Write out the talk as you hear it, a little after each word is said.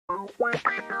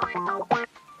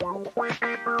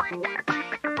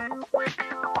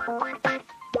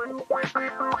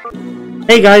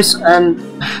Hey guys, and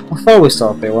before we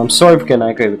start there, I'm sorry for getting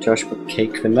angry with Josh about the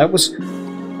cake thing. That was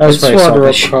very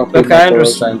selfish. Look, I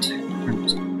understand.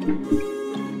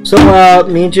 So,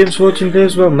 me and Jim's watching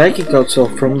videos about making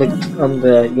Godzilla from the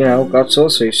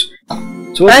Godzilla series.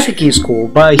 So I think he's cool,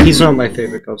 but he's not my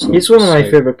favorite Godzilla. He's one of my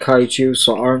favorite kaiju,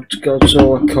 so aren't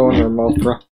Godzilla, Kong, or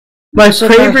Mothra. My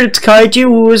favorite kaiju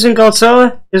who isn't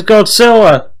Godzilla is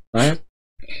Godzilla. Right?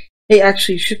 Hey,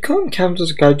 actually, you should Kong count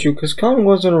as a kaiju, because Kong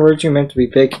wasn't originally meant to be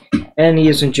big, and he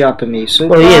isn't Japanese. So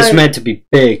well, he is meant to be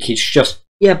big, he's just...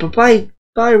 Yeah, but by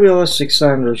realistic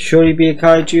standards, should he be a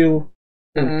kaiju?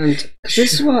 And this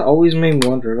is what always made me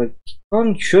wonder, like,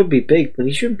 Kong should be big, but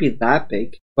he shouldn't be that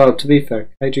big. Well, to be fair,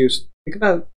 kaijus, think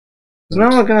about it. It's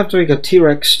not like gonna have to make a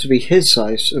T-Rex to be his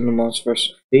size in the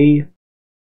multiverse.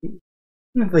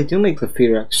 Even if they do make the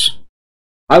T-Rex,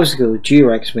 I was thinking the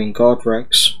G-Rex being God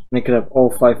Rex, make it have all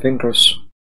 5 fingers.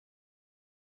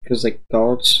 Because, like,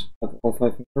 gods have all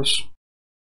 5 fingers.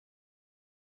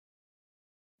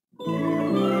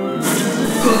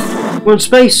 We're in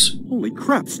space! Holy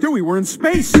crap, Stewie, we're in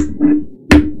space!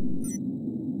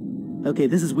 Okay,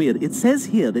 this is weird. It says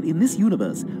here that in this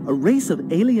universe, a race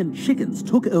of alien chickens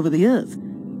took over the Earth.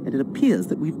 And it appears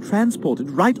that we've transported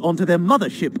right onto their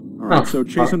mothership. Alright, so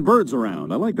chasing birds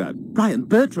around. I like that. Brian,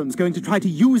 Bertram's going to try to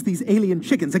use these alien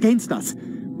chickens against us.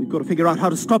 We've got to figure out how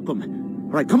to stop them.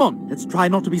 Alright, come on. Let's try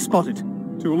not to be spotted.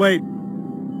 Too late.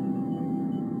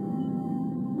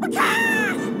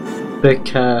 Big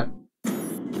cat.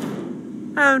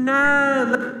 Oh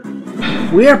no!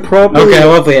 We are probably... Okay, I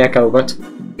love the echo, but...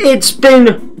 It's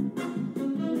been...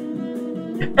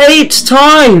 8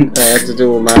 times! I had to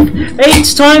do a math.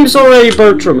 8 times already,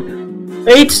 Bertram!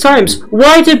 8 times!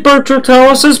 Why did Bertram tell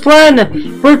us his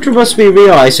plan? Bertram must be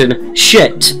realizing,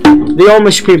 shit, the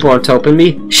Amish people aren't helping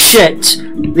me, shit,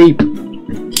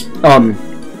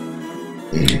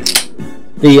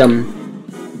 the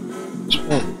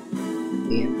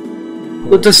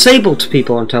disabled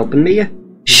people aren't helping me,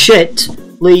 shit,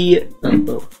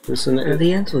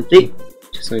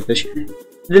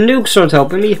 the nukes aren't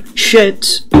helping me,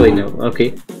 shit, wait no,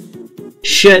 okay.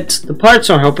 Shit, the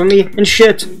parts aren't helping me, and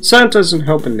shit, Santa isn't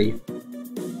helping me.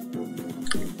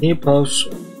 He pause.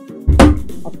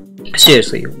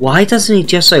 Seriously, why doesn't he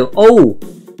just say, oh,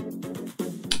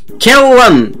 kill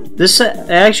them? This, I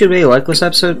actually really like this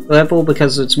episode level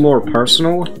because it's more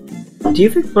personal. Do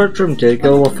you think Bertram did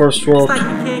go to First World? It's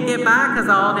like you can't get back because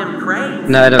all them crates.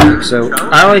 No, I don't think so.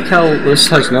 I like how this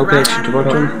has no connection to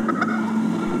Bertram.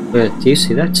 Wait, do you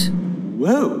see that?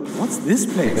 Whoa, what's this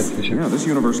place? Yeah, this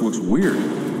universe looks weird.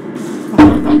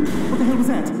 What the hell was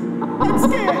that? I'm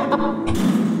scared!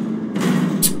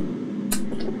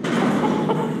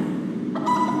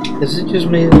 Is it just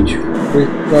me that you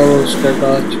follows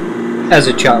that? As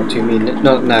a child, you mean?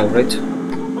 Not now, right?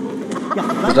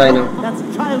 Yeah, I know. That's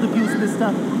child abuse,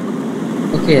 mister.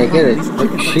 Okay, I get it. But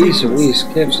jeez Louise,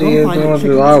 KFC don't have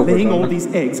to allow laying all these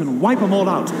eggs and wipe them all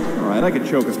out. Alright, I could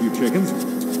choke a few chickens.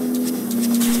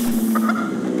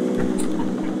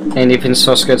 And even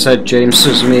Sasuke said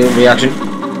James's reaction.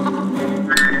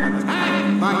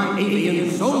 My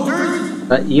alien soldiers!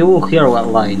 You will hear that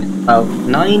line about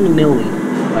 9 million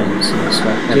times in this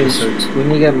episode. We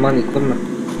need to get money, couldn't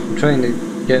I'm trying to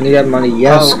get money,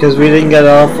 yes, because we didn't get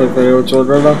off of the old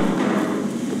river.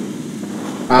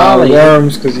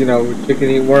 Worms, because you know, chicken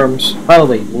eat worms. By the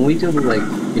way, when we do like,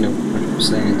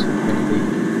 100%, we're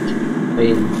going to be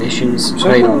playing missions,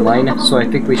 playing online, so I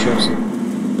think we should have some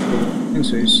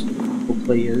answers. We'll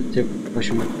play a different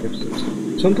question mark episodes.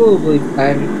 Some people believe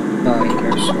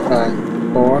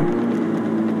Born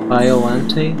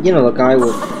Biolante. You know, the guy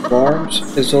with farms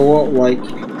is a lot like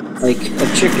a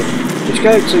chicken. Which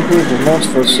guy actually believe in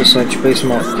multiverse is such based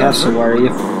off Cassowary.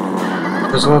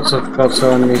 There's lots of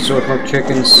Godzilla enemies with like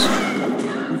chickens.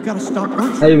 We've got to stop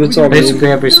basically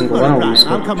every single one of these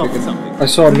got chickens. I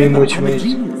saw a meme which made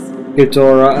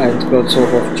Ghidorah and Godzilla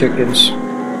both chickens. I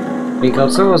mean,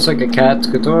 Godzilla's like a cat,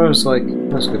 Ghidorah's like,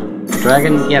 what's good?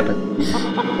 Dragon? Yeah, but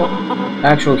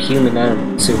actual human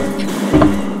animal, see like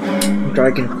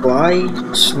dragonfly?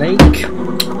 Snake?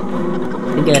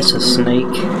 I guess a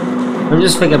snake. I'm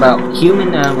just thinking about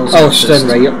human animals. Oh,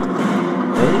 stingray, yep.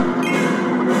 Really?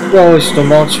 Well, it's the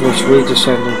monster which we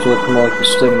descend into look more like a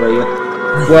stingray, yeah.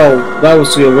 Well, that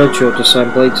was the original design,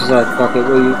 but they decided, fuck it,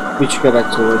 we should go back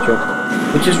to the original.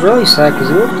 Which is really sad, because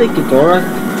it looks like Ghidorah,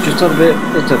 just a bit,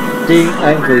 it's a big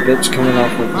angry bits coming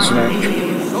off of his neck.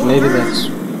 Maybe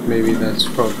that's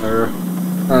probably better.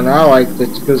 And I liked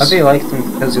it, because... I think I liked him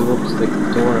because he looks like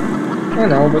Ghidorah. I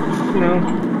know, but, you know...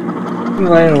 I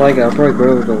didn't like it, I probably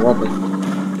grew to love it.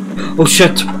 Oh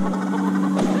shit!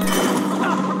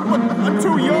 I'm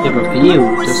too young. Yeah, but for you,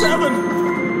 I'm just... 7.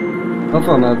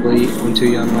 Hopefully I'm not I'm too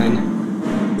young, mine.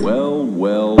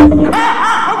 Well.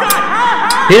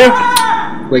 Peter!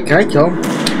 Wait, can I kill him?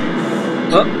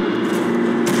 Oh.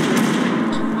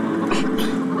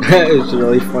 It's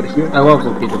really funny. I love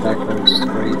the Peter background, it's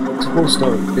great. It's a whole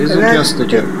story. It isn't just a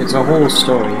joke, it's a whole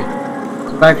story.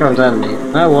 It's a background enemy.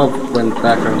 I love when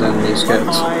background enemies get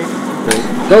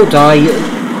great. Go die!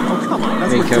 Oh, come on,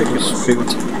 that's Make out ridiculous. with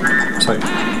Sorry.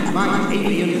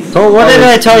 So what did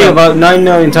I tell you about 9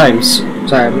 million times?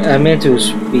 Sorry, I meant to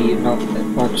be not that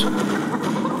much.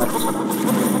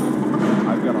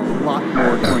 I've got a lot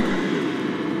more drink.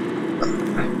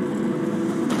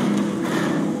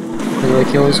 Did I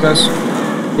kill these guys?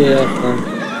 Yeah,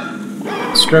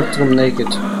 stripped them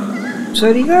naked.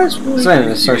 So do you guys really... It's not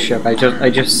even a sus ship, I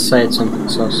just said something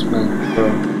sus, man.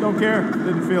 Don't care.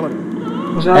 Didn't feel it.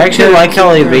 I actually like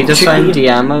how they redesigned the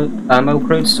ammo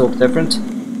crates to look different.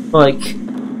 Like,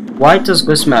 why does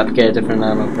this map get a different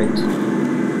ammo crate?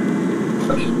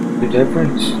 The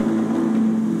difference?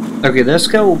 Okay, let's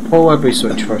go pull every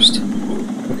switch first.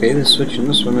 Okay, the switch in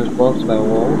this one is blocked by a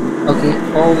wall. Okay,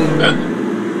 all we need.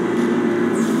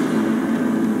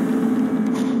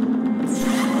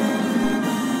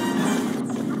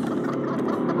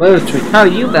 How are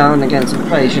you bound against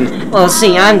inflation? Well,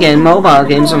 see, I'm getting mobile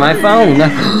games on my phone.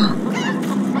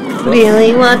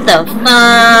 Really? What the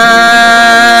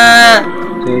fuck?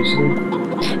 Seriously?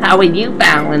 How are you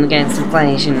battling against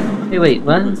inflation? Hey, wait,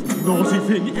 what? Naughty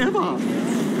thing ever.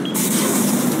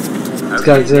 This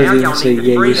guy's now didn't y'all say, need to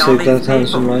yeah, you free all saved these that time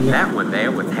people. some money. That one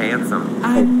there was handsome.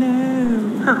 I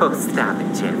know. Oh, stop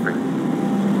it, Jeffrey.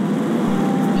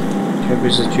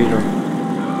 Jeffrey's a cheater.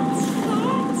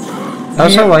 I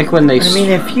also like when they. I mean,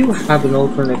 if you have an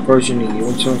alternate version of you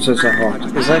and someone says they're hot,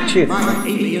 is that cheating?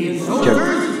 Joke.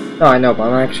 No, I know, but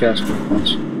I'm actually asking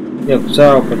once. Yeah, because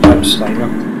they're open time Steiner.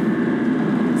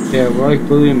 Yeah, we're like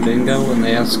Booey and Bingo when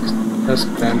they ask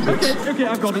bandits. Okay,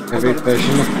 I've got it. Every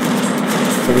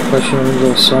question of a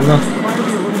little son. Why are we a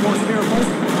little more careful?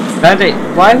 Bandit,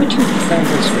 why would you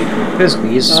bandit speak with Bisbee?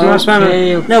 He's the smartest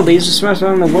man. No, but he's the smartest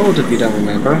man in the world if you don't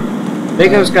remember.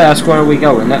 Bingo's gonna ask where are we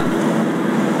going.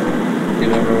 You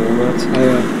never remember it.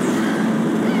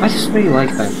 I just really like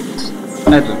bandits.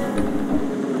 I don't.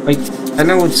 Like, I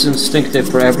know it's instinctive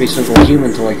for every single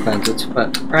human to like bandits,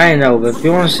 but I know. But if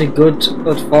you want to see good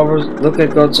fathers, look at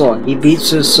Godzilla. He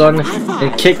beats his son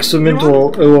and kicks him into a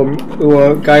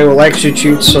guy who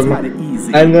electrocutes him,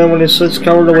 and then when his son's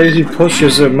covered away, he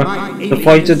pushes him to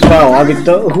fight its battle. I mean,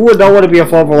 who would not want to be a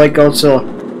father like Godzilla?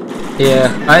 Yeah,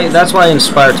 that's why I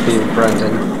inspired to be with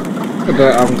Brandon.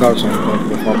 But I'm Godzilla,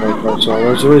 like a father like Godzilla.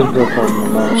 There's a really good problem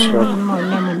in that stuff.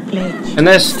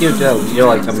 Unless you're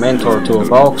like a mentor to a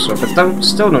boxer, but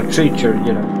still don't treat your,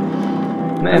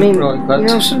 I mean,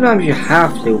 sometimes you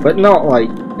have to, but not like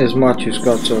as much as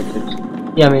Godzilla did.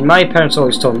 Yeah, I mean, my parents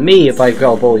always told me if I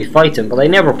got a bully, fight him, but they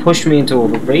never pushed me into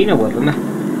an arena with him.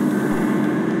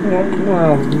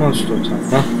 Well, most of the time,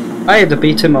 huh? I had to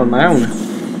beat him on my own.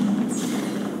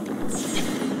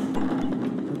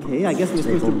 Okay, I guess we're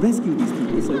supposed to rescue these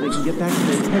people so they can get back to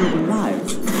their terrible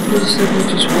lives. Just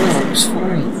well, it's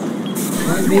fine.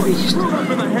 Maybe he's not.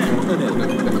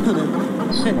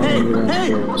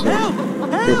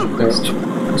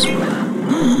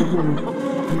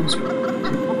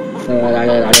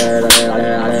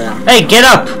 Hey, get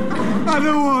up! I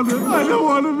don't want to.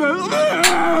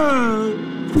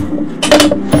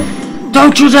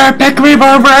 Don't you dare pick me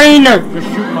for a brain! Just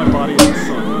shoot my body in the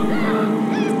sun.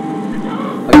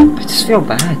 I just feel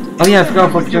bad. Oh yeah, I forgot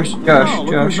about Josh, you got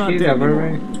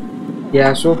right?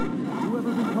 Yeah, so? I'm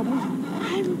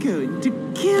going to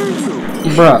kill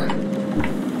you. Bruh.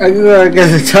 I'm gonna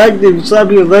get attacked and slap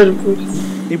you later.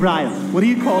 Hey Brian, what do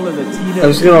you call a Latino? I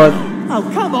was gonna... Oh,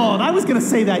 come on, I was gonna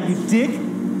say that, you dick. I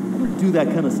don't do that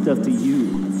kind of stuff to you.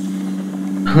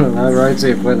 That reminds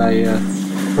me of when I,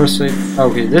 first say...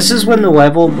 Okay, this is when the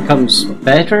level becomes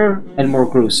better and more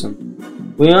gruesome.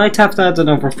 We might have to add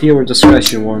another viewer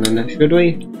discretion warning, should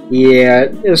we? Yeah,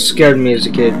 it scared me as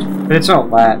a kid. But it's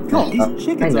not that. God, these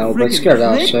chickens I know, are but it freaking scared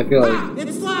us, slick. so I feel like...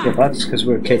 It's live. Yeah, that's because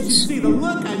we're kids. See the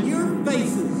look on your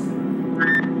faces.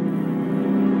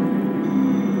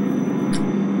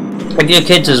 If your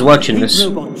kids is watching These this...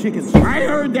 robot chickens. I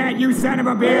heard that, you son of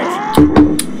a bitch!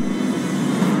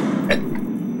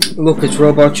 Look, it's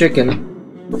Robot Chicken.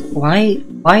 Why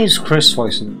is Chris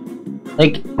voicing?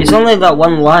 Like, it's only that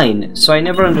one line, so I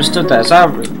never understood that. Is that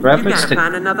a reference to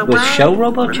Find another with way. Show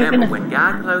Robot Remember, Chicken? when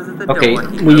God closes the Okay, door,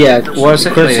 he well, yeah, closes the was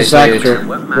window. Chris's actor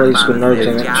What my plays father with nerd said,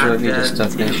 in it, so I God need this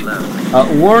does definition. too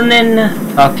low. Warning,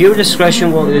 viewer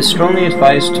discretion is strongly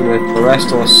advised to it. The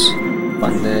rest of us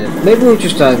on the... Maybe we'll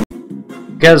just,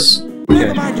 because...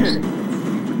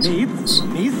 Needs?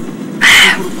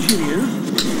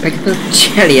 Like the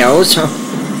Cheerios.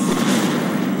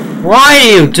 Why do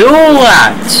you do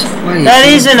that? That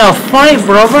isn't a fight,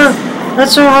 brother.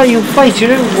 That's not how you fight. You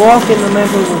don't walk in the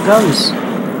middle with guns.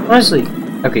 Honestly.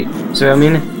 Okay, so I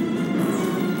mean...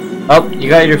 Oh, you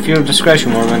got your field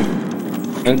discretion, Mormon.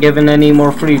 Ain't giving any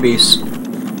more freebies.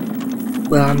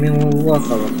 Well, I mean, we'll walk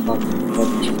on the fuck, but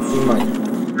we might.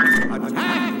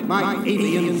 Attack my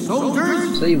alien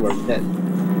soldiers! So you were dead.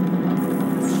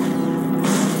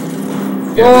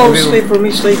 Whoa, sleep for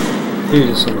me, sleep. You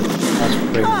just sleep. That's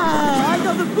great. I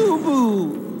got the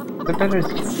boo-boo! The better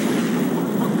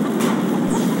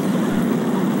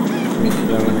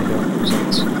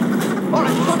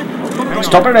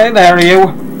Stop it out there, you!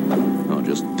 I'll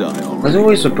just die already. There's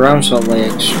always the brown salt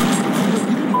legs.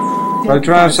 What are you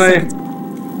trying to say?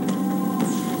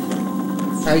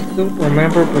 I don't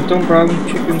remember, but don't brown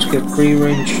chickens get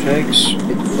free-range eggs? I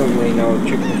don't really know how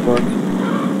chickens work.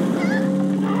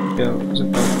 Yeah, it's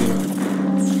about you.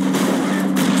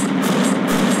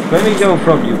 Let me go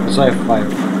from you, because I have fire.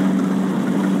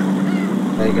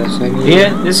 I guess I need...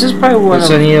 Yeah, this is probably one of...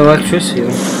 I need electricity.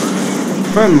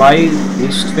 Probably my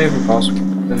least favorite boss.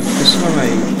 This is one of my...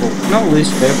 Well, not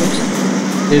least favorite.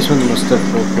 This is one of the most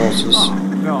difficult bosses.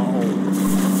 No.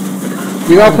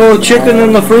 You gotta put a chicken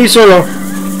in the freezer though.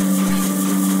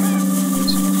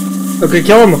 Okay,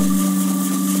 kill him.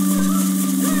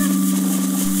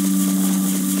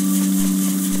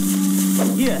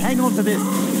 Here, hang on to this.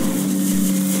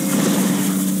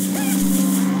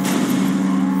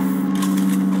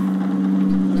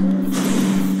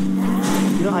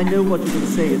 You know, I know what you're going to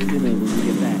say at dinner when we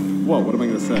get back. Whoa, what am I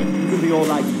gonna say? You're going to be all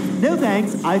like, no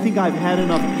thanks, I think I've had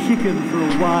enough chicken for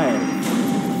a while.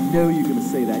 No, you're going to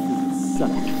say that because you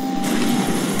suck.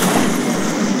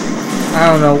 I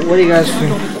don't know, what do you guys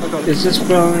think? Is this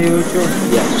brown Electro?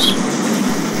 Yes.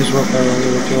 This one brown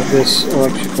Electro, this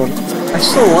electric one. I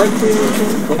still like the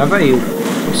Electro. How about you?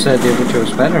 You said the Electro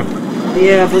was better.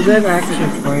 Yeah, but then action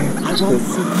fine. That's good.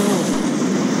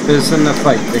 But it's in the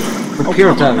fight, like, for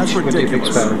pure damage, what do you think's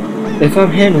better? If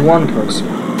I'm hitting one person.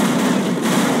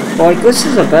 Well, like, this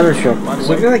is a better shot, because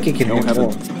I feel like it can hit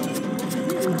more.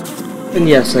 And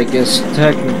yes, I guess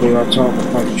technically that's all the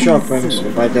fucking shotguns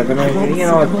by definition. You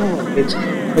know,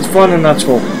 it's fun and that's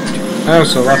all. And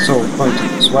also, that's all the point of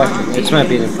this weapon. It's meant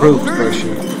to be an improved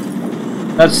version.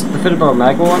 That's the thing about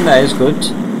Mago one, that is good.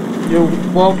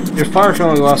 Your fire can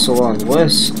only last so long.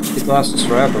 This, it lasts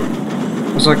forever.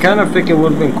 So I kind of think it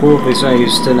would have been cool if you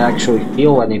just didn't actually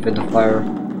feel any bit of fire.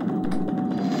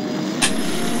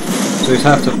 So you'd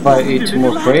have to fight it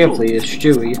more bravely as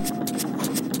Stewie.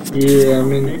 Yeah, I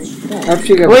mean... After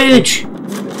you get Witch!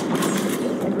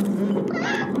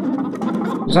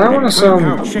 Because I want to sound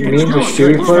mean to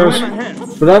Stewie players,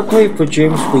 but I've played for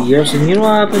James for years, and you know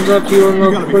what happens after you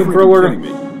unlock the flamethrower?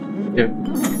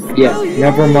 Yeah,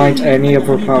 never mind any of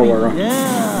her power.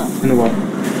 In what?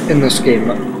 In this game.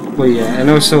 Well, yeah, and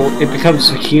also it becomes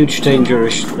a huge danger.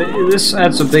 This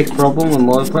adds a big problem with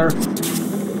multiplayer.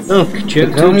 Look, two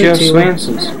Joe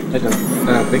Swansons. I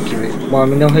don't think you mean. Well, I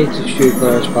mean, no hate to Stewie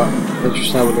players, but that's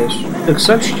just how it is. Look,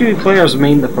 some Stewie players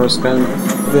mean the first gun.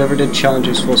 If we ever did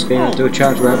challenges full game, I'd do a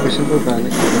challenge with every single gun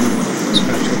that you can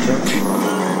scratch or touch.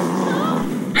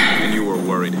 And you were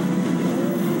worried.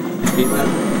 Beat that.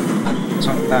 It's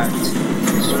not that. I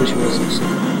just wish it wasn't so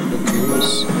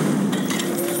ridiculous.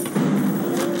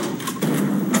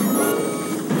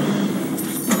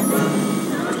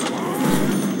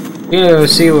 Yeah,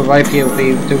 see what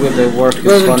IPLB do with the work.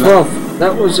 2012.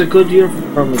 That was a good year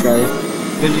for me, guy.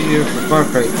 Good year for Far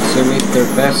Cry. So make their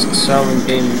best selling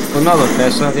game. Well, not their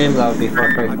best selling game. That would be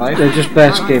Far Cry 5. They're just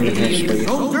best game in history.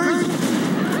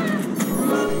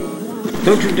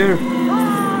 Don't you dare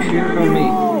shoot on me,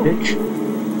 bitch.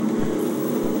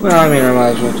 Well, I mean, I might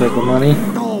as well take the money.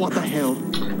 Oh, what the hell?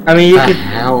 I mean, you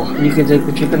can take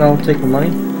the chicken. I'll take the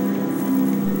money.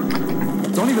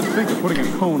 Don't even think of putting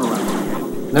a cone around it.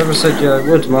 Never said you I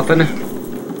would, Muffin.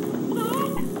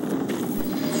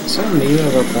 Some me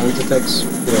about band attacks,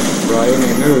 Brian, I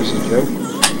knew it was a joke.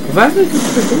 I've actually good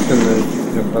in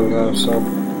the band so.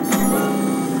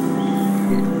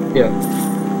 Yeah.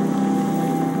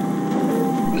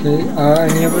 Okay,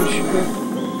 any other shit?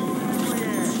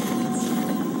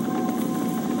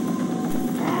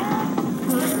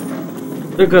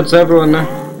 Look, that's everyone now.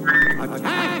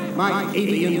 my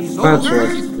alien That's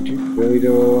soldiers. right. Did you really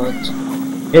do all that?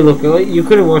 Hey, look, you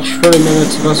could have watched 30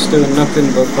 minutes of us doing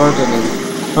nothing but gardening.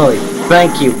 Holly,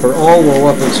 thank you for all the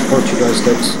love and support you guys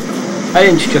did. I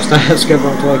didn't just ask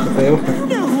everyone to like the video. You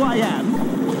know who I am.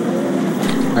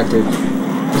 I did.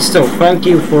 But still, thank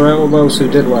you for all those who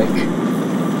did like.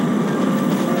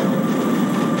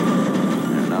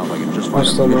 And now if I can just I'm find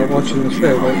still not watching the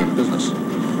show, but business.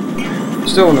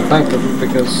 still want to thank them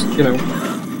because, you know,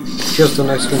 it's just a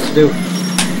nice thing to do.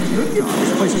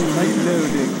 This place is nice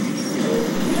loading.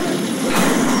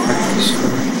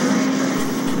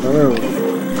 Hello.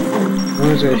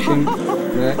 Organization.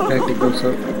 That actually goes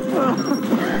up.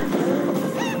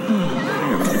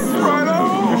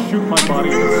 Just shoot my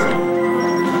body in the sun.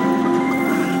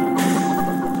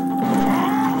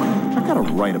 I've got to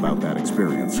write about that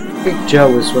experience. I think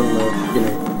Joe is one of the, you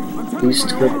know, least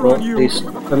good, well, least,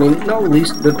 I mean, not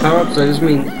least good power-ups, I just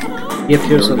mean, he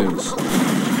appears There on it is.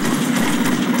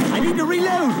 I need to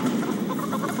reload.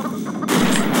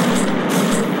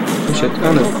 Oh shit,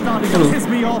 oh no, Starting oh to no, piss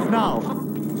me off now.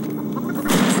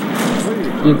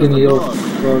 you can heal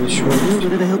Rodish one.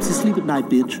 Whatever helps you sleep at night,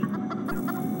 bitch.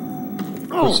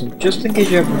 Listen, just in case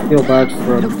you ever feel bad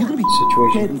for a You're gonna be dead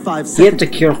situation, in 5 he had seconds. the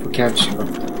cure for cancer,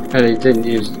 and he didn't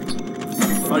use it.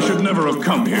 I should never have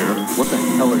come here. What the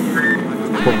hell are you doing?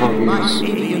 For how he My is.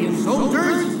 alien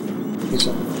soldiers. He's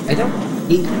like, I don't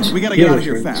eat We gotta get out of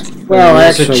healers. here fast. Well, He's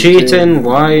a actually, cheating,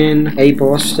 lying,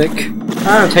 ableistic. I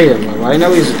don't hate him though, I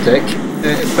know he's a dick,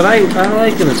 but I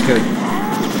like him as good.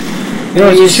 You know,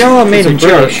 there's a show I made him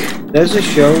British. There's a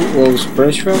show where it was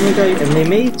British Family Guy, and they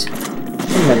made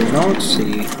him a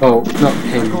Nazi. Oh, not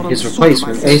him, his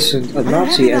replacement. He's a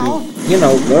Nazi, and, you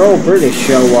know, they're all British,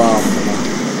 so,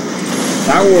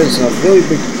 that was a really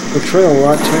big portrayal of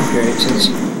that time period, since,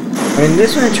 I mean,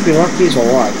 this man should be lucky he's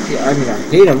alive. Yeah, I mean, I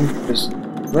hate him, because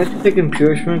let's take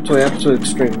impurement to the absolute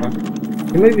extreme, man.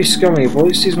 He may be scummy, but at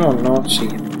least he's not a Nazi.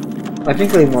 I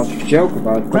think they want to joke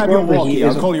about it, but Grab your probably he walkie. I'll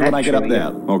isn't call you when I get up actually.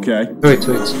 there. Okay? Wait.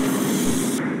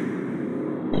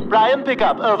 Brian, pick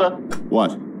up. Over.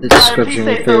 What? The description of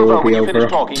the video will be over.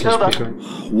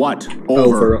 What?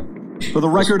 Over. For the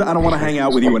record, I don't want to hang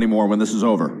out with you anymore when this is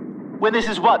over. When this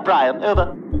is what, Brian?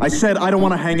 Over. I said I don't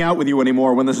want to hang out with you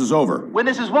anymore when this is over. When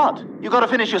this is what? You gotta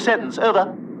finish your sentence.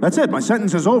 Over. That's it. My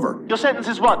sentence is over. Your sentence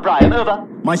is what, Brian? Over.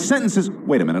 My sentence is...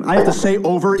 Wait a minute. I have to say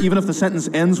over even if the sentence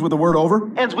ends with the word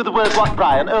over? Ends with the word what,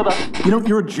 Brian? Over. You know,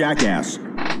 you're a jackass.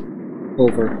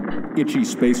 Over. Itchy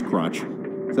space crotch.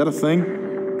 Is that a thing?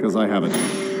 Because I haven't.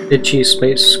 Itchy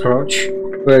space crotch.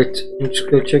 Wait, I'm just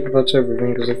gonna check if that's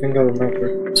everything because I think I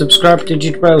remember. Subscribe to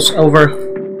Digitbros. Over.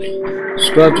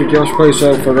 Subscribe to Josh Plays.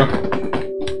 Over.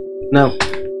 No.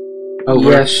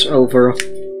 Over. Yes. Over.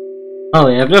 Oh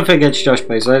yeah, don't forget Josh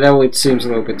Plays. I know it seems a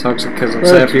little bit toxic because I'm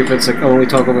sad if it's like only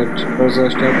talk about Bros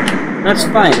last time. That's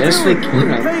fine. That's like, you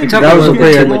know, we talk a little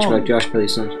bit too much about Josh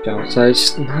Plays on the channel. So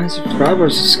it's 9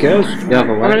 subscribers. It's good. You have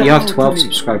you have 12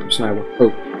 subscribers now.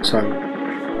 Oh, sorry.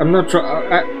 I'm not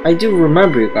I do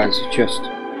remember you guys. It's just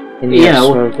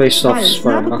based off Snap a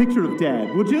sperm. picture of Dad,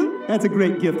 would you? That's a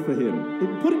great gift for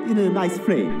him. Put it in a nice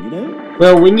frame, you know?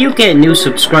 Well, when you get new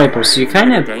subscribers, you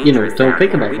kind of, you know, don't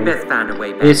think about We them. best find a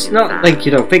way back It's not inside. like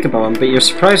you don't think about them, but you're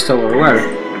surprised how they were.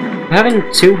 Having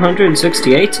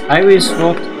 268, I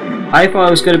thought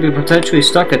I was going to be potentially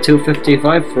stuck at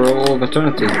 255 for all of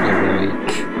eternity.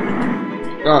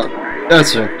 Oh,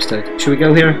 that's a mistake. Should we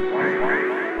go here?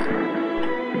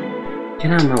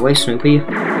 Get out of my way, Snoopy.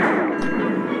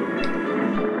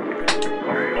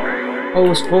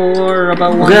 Post for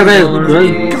about $1.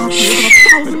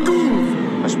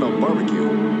 I smell barbecue.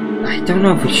 I don't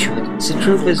know if we should. It's the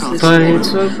truth is, but it's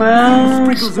so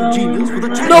fast.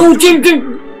 No, Jim!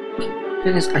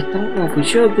 Goodness, I don't know if we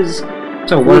should because it's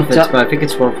so worth it, but I think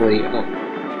it's worth it. Oh.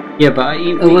 Yeah, but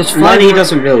money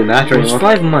doesn't really matter anymore.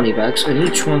 There's 5 money bags, and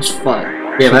each one's 5.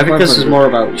 Yeah, so but I think this is more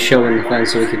about showing the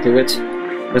fans so we can do it.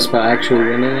 That's about actually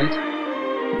winning it.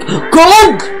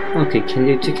 Go! Okay, can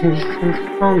you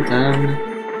calm down?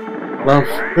 Love,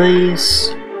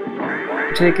 please.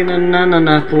 I'm taking a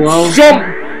nap, love.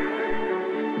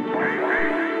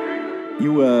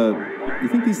 You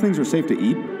think these things are safe to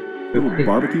eat? A little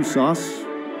barbecue sauce?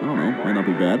 I don't know, might not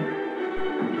be bad.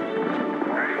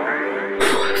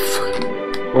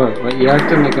 What, you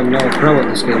acting like I'm not a pro at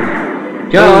this game.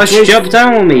 Josh, jump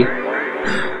down with me!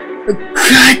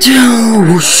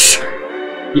 Kadosh!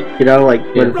 You know, like,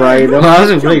 when Brian... Oh, that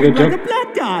was a pretty good jump. Like a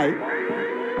black guy.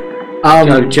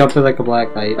 Jumping like a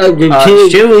black guy.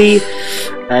 Stewie!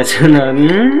 That's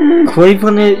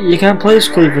Cleveland, you can't place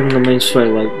Cleveland in the main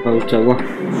straight like Botola.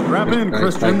 Strap in,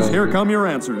 Christians. Here come your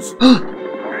answers.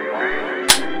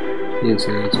 You didn't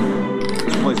say that.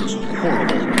 This place is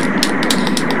horrible.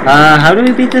 How do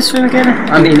we beat this one again?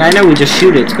 I mean, I know we just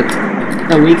shoot it, but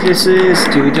the weaknesses,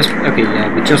 do we just... Okay, yeah,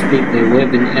 we just beat the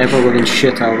ever-living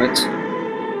shit out of it.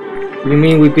 You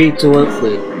mean we beat the...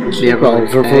 Wait, we have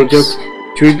overflow joke?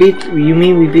 Should we beat... You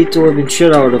mean we beat the living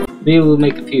shit out of it? Maybe we'll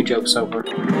make a few jokes over.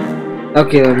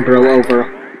 Okay then, bro, over.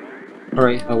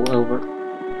 Alright, over.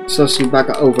 So see back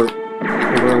at over.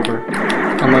 Over.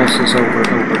 Almost is over.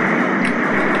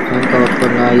 Thank God for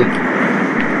now.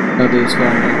 That is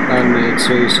animated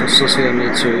series. So see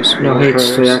animated series. No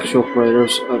hates to the actual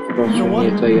creators of course we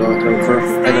need to yell over.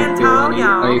 I don't feel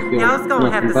any. I feel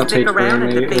nothing but hate for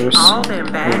animators. Over.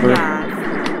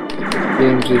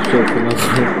 James is joking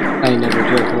over. I never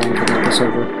joke along with this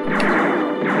over.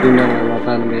 You know I love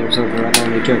animators over. I'm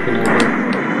only joking over.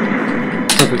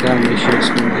 Topic animation is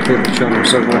one of my favorite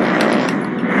genres over.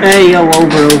 Hey yo,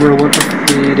 over, what the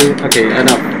fuck are you doing? Okay,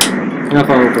 enough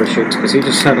over shoots, because he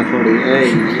just said a funny,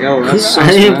 hey yo, that's so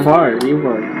I ain't far, you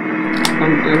were.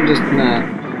 I'm just, nah,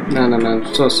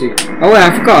 saucy. Oh wait,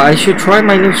 I forgot, I should try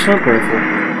my new sniper rifle.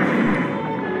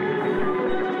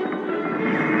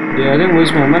 Yeah, I didn't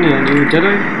waste my money on you, did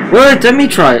I? Wait, let me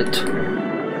try it.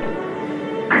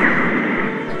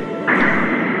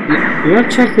 You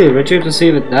want to check the original to see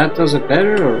if that does it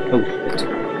better, or... Oh shit.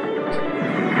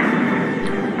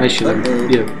 I should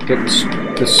get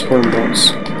the sperm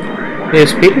bots. Hey,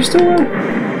 is Peter still there?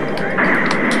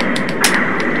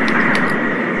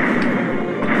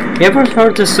 You ever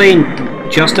heard the saying,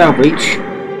 just outreach?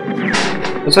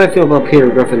 That's how I feel about Peter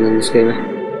Griffin in this game.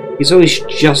 He's always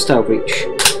just outreach.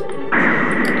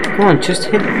 Come on, just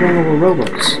hit the vulnerable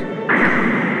robots.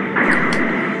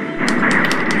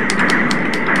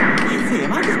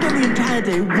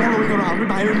 Day wallowing around in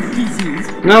my own feces.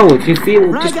 No, if you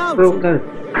feel just throw it there.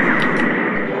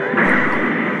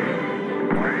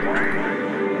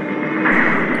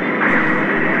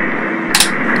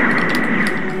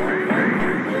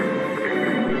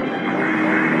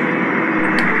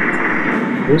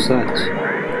 Who's that?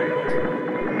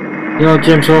 Yo,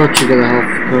 James, I'll let you get a help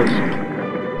first.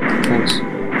 Thanks.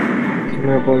 Come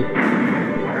here, boy.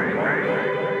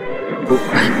 Oh,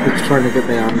 he's trying to get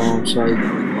the ammo, I'm sorry.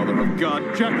 God,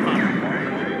 jackpot!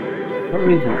 What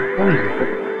reason?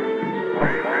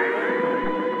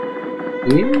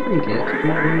 Do you even get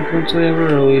inputs ever,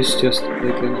 or always just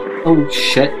like oh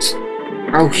shit!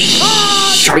 Oh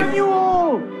shit!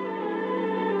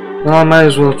 Well, I might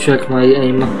as well check my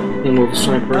aim with the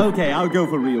sniper. Okay, I'll go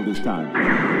for real this time.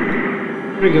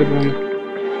 Pretty good one.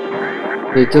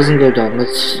 It doesn't go down.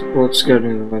 That's what's scared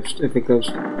me the most. If it goes.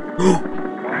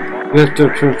 Vector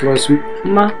translate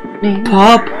money.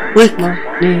 Pop with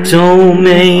money.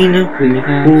 Domain.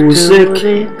 Music.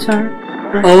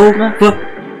 Over.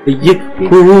 You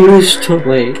who's to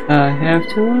wait. I have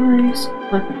to erase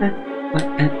what.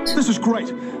 This is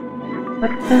great.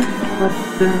 What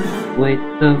the wait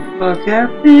the fuck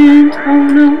happened?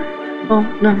 Oh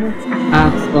no. I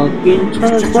fucking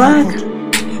turned black.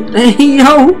 Hey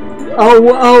yo.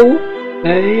 Oh.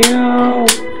 Hey yo.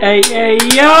 Hey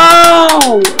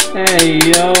yo! Hey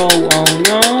yo! Oh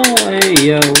no! Hey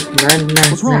yo!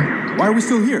 What's wrong? Why are we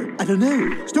still here? I don't know.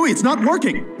 Stewie, it's not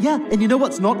working! Yeah, and you know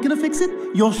what's not gonna fix it?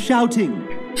 You're shouting.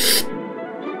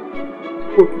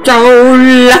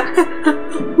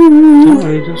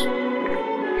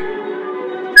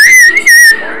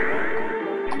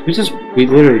 We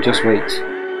literally just wait.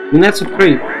 I mean, that's a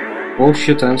pretty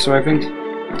bullshit answer, I think.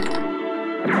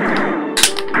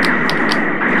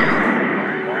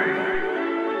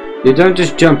 You don't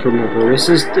just jump, remember. This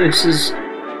is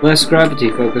less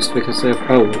gravity focused because they have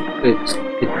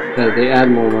they add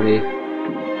more money.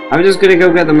 I'm just gonna go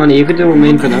get the money. You can do a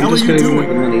main thing. I'm just gonna go get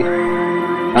the money.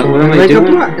 What am I doing?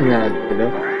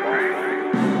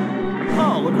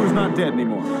 Oh, look who's not dead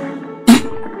anymore.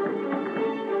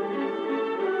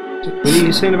 What are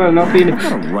you saying about not being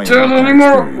dead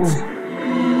anymore?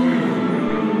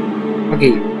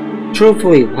 Okay,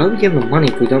 truthfully, why are we getting the money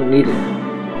if we don't need it?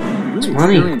 You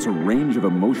really experience a range of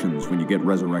emotions when you get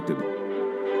resurrected.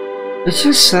 It's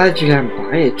just sad you can't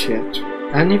buy it yet.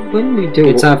 And if when we do,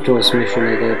 it's after this mission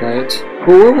I gotta buy it.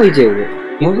 But when we do,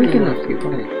 what are we gonna have to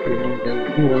buy it?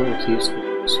 Who else use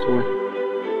the store?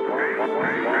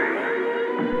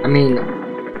 I mean,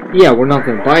 yeah, we're not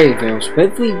gonna buy anything else. But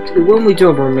if when we do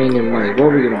have remaining money, what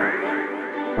are we gonna?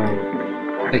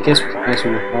 I guess we can buy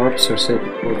some herbs or say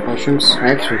mushrooms. I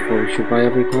actually thought we should buy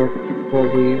every car. I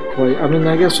mean,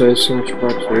 I guess there is so much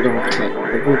parts, so we don't have to buy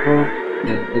every car.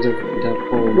 Yeah, they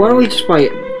don't why don't we just buy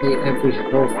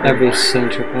every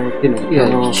central car? You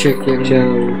know, chicken,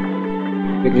 Joe,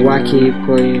 wacky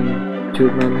plane,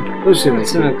 too many. Who's in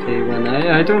It's an okay one.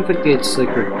 I don't think it's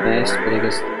like the best, but I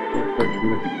guess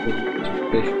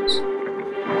expectations.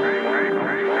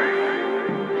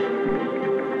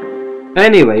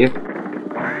 Anyway,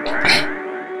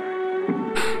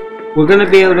 we're gonna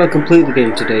be able to complete the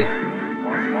game today.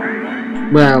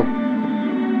 Well,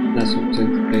 that's what I'm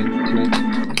saying tonight.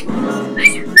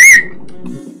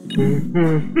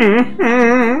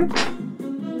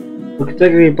 we can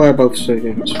technically buy both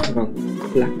games.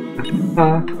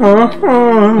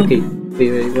 Okay,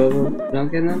 wait, don't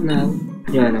get that now.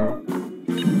 Yeah, I know.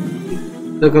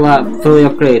 Look at that, fully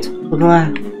upgrade. Look at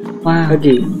that. Wow.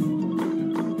 Okay.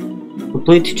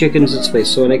 Complete chickens in space.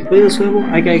 So when I complete this level,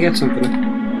 I gotta get something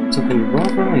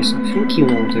rather nice. I think you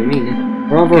know what I mean.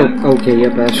 Rather okay, yeah,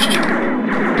 best.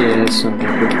 Yeah, that's not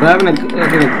very good. But having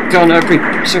a gun every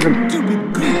second.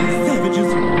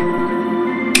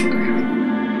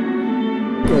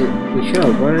 Wait,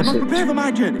 Michelle, where is it? Prepare for my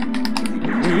journey.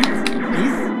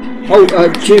 Oh,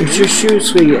 James, just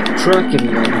use the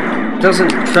tracking one. It doesn't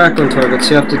track on targets,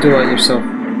 you have to do it yourself.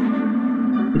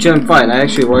 Which I'm fine, I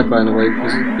actually like that in a way,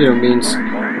 because it means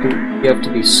you have to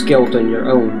be skilled on your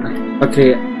own.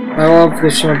 Okay, I love the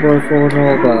sniper rifle and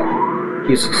all that.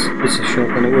 It's a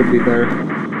shotgun, it would be better.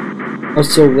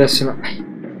 Also, listen,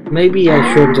 maybe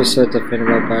I shouldn't have said the thing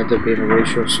about Bandit being a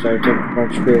racial startup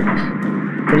contributor.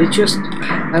 But it just,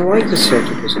 I like the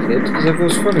startup as a kid, because it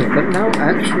was funny, but now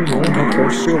actually knowing how they're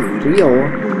so real.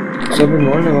 So I've been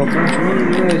learning about them,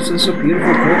 yeah, it's just a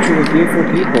beautiful culture with beautiful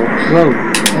people. Whoa.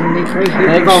 And they try here.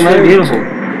 They call them beautiful.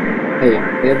 Hey,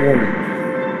 they have women.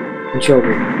 And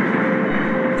children.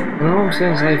 And all I'm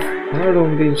saying is I've heard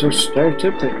them being so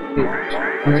stereotypical.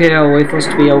 Okay, I'll wait for us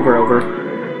to be over.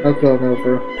 Okay, I'm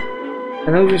over.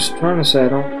 And I was just trying to say I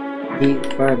don't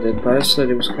hate Bandit, but I said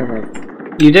it was kind of...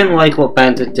 You didn't like what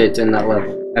Bandit did in that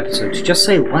level episode. You just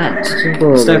say what?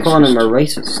 Simple Instead of calling racist. him a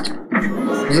racist.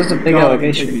 Because that's a big Take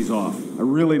allegation. these off. I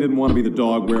really didn't want to be the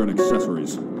dog wearing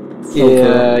accessories.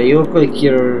 Yeah, you look like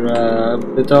you're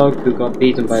the dog who got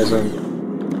beaten by his own.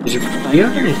 Do you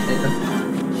have any data?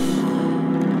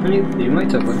 You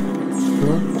might have one.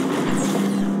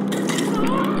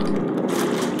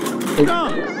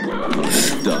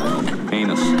 Duh.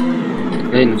 Anus.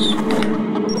 Anus.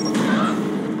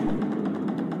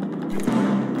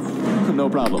 No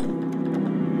problem.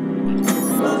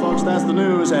 Well, folks, that's the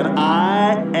news, and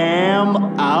I am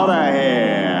out of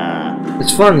here.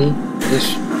 It's funny.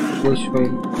 This way.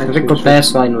 I think the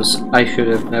best line was, I should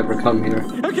have never come here.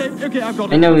 Okay, I've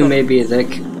got it. I know he may be a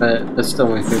dick, but that's still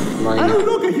my favorite line. Oh,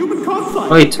 look, a human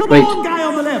cockfight. Wait. Come on, guy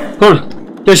on the left. Hold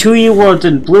on. Just who you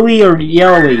wanted, Bluey or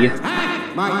Yellowy?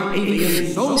 My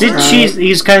alien soldier.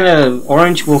 He's kind of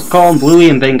orange, we'll call him Bluey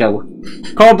and Bingo.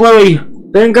 Call Bluey!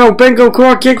 Bingo, come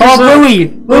on, kick Call us out. Bluey!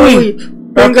 Bluey!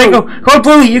 Bingo. Call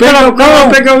Bluey! You Bingo, gotta go!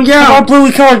 Bingo, yeah! Come on,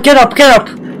 Bluey, come on, get up! Get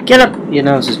up! You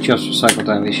know, this is just recycle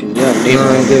damnation. Yeah, No,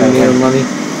 I'm giving you money.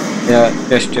 Yeah,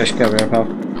 just go there, pal.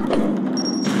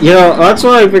 You know, that's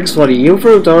what I think's funny. You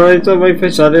proved alright on my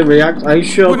face, I didn't react. I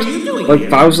shot like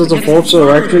thousands of bolts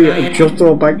directly and jumped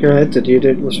all back your head and you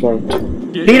didn't respond.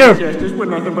 Peter! Yes, we're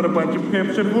nothing but a bunch of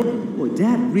pimps and Boy,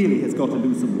 Dad really has got to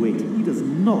lose some weight. He does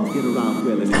not get around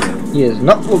well anymore. He is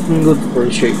not looking good for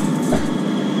his shape.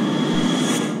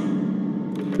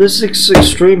 This is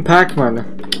extreme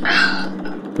Pac-Man.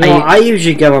 You know, I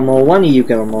usually get them all. One of you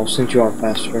get them all since you are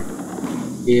faster.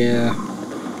 Yeah.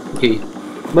 Okay.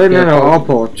 But Yeah, no, I'll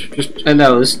port. Just I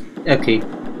know, okay.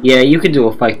 Yeah, you can do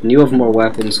a fight, and you have more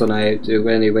weapons than I do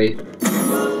anyway.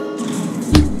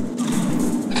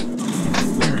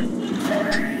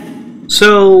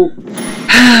 So,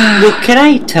 well, can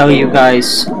I tell you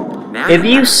guys, if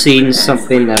you've seen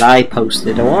something that I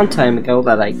posted a long time ago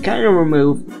that I kind of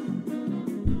removed,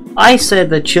 I said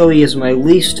that Chili is my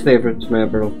least favorite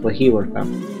member of the Healer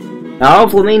family. Now, I'll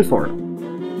blame for it.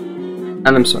 And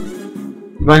I'm sorry.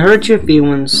 If I hurt your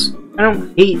feelings, I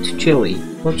don't hate Chili.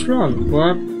 what's wrong?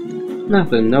 What?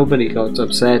 Nothing, nobody got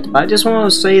upset. I just want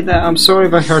to say that I'm sorry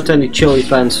if I hurt any Chili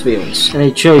fans' feelings.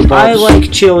 Any chili I balls?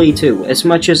 like Chili too, as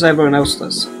much as everyone else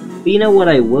does. But you know what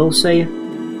I will say?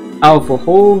 Out of the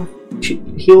whole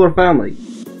Healer family,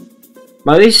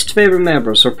 my least favorite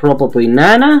members are probably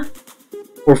Nana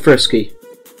or Frisky.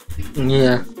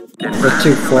 Yeah. The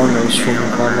two foreigners from the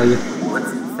family.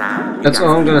 What's inside? That's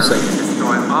all I'm gonna say.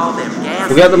 Destroy all them gas.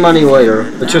 We'll get the money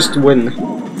later, but just win.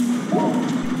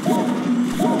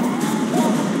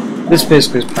 This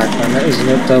basically is Pac-Man, isn't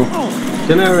it though?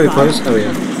 Didn't I already play this? Oh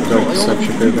yeah, the Dark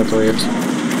Deception Group, that's all it.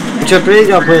 Which I really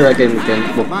gotta play that game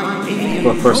again.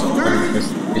 Well, first time,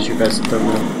 because you guys don't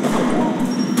know.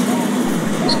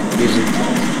 It's confusing. I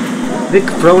think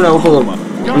Throne Opal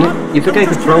You think I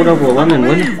could throw it over a lemon,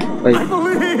 wouldn't it? Wait.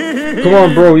 Come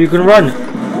on, bro, you can run.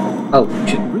 Oh,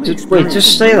 wait,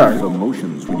 just stay there.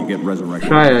 Emotions when you get resurrected.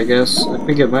 Try it, I guess. I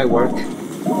think it might work.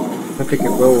 I think it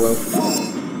will, though.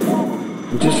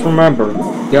 And just remember,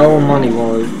 get all money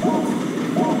while it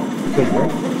Good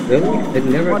work. Really? It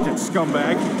never... Watch it,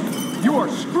 scumbag. You are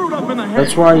screwed up in the head.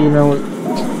 That's why, you know...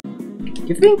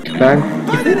 You think? Ben,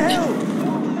 you think...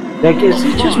 Like, is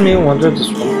it just me who wonder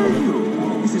this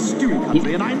one? This is stupid,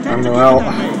 country, and I intend I'm to well. keep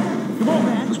it that way. Come on,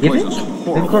 man. This You place think? is I think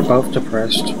horrible. we're both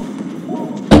depressed.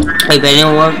 Hey, but you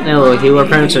know what? No, if your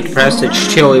parents are depressed,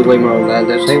 it's chilly way more than that.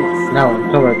 No,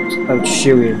 I'm talking about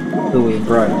Chewie, Louie, and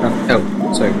Brian. Oh,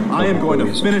 sorry. I am going to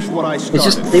finish what I started. It's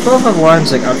just, they both have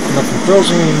lines like, nothing thrills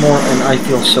me anymore, and I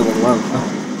feel so alone.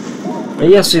 And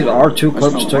yes, these are two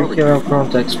clips taken out of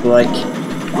context, but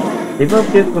like, they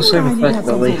both give the same effect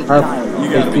that they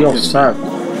feel sad.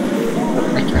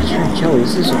 I can't kill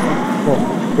these, this is cool.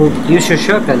 Well, use your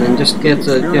shotgun and just get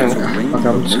the, you know... Okay,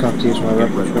 I'm just going to use my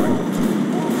weapon.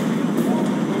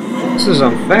 This is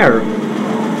unfair.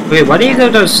 Wait, why do you go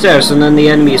downstairs and then the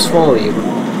enemies follow you?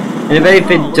 And if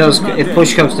anything does, if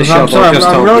push comes to shove, I'll just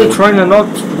I'm help really you. trying to not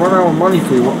run out of money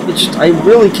for you. It's just, I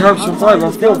really can't survive.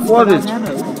 I feel flooded.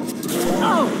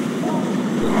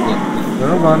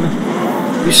 No, run.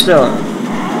 You still.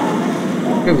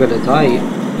 You're gonna die.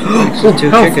 Two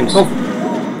chickens.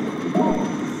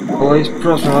 Boys,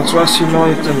 trust me, that's less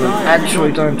humiliating than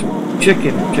actually down to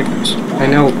chickens. I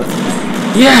know, but...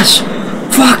 Yes!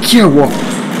 Fuck you!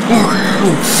 Oh,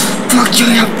 fuck you,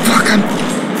 you fucking...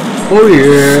 Oh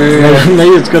yeah!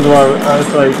 Maybe it's good what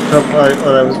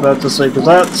I was about to say, because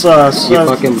that's, You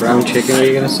fucking brown chicken, are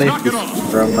you gonna say? You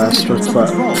brown bastards, but...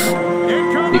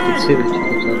 You can see the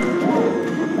chickens out.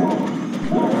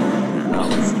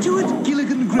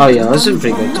 Oh yeah, this is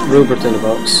pretty good. Rupert in a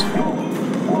box.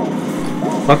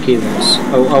 Fuck you guys.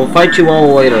 I'll fight you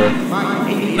all later.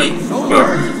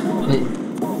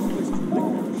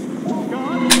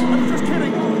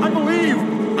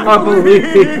 I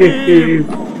believe.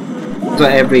 That's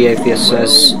what every atheist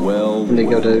says when they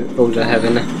go to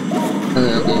heaven.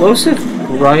 Most of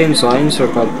Ryan's lines are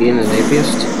about being an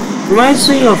atheist. Reminds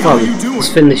me of this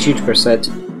Finn the YouTuber said.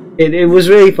 It was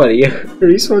really funny.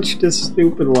 He watched this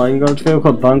stupid line going to film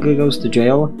called Bunga Goes to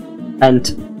Jail, and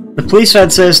the policeman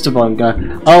says to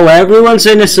Bunga, "Oh, everyone's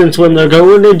innocent when they're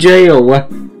going to jail,"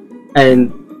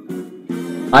 and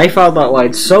I found that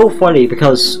line so funny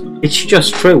because it's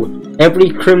just true. Every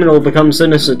criminal becomes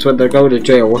innocent when they go to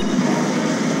jail.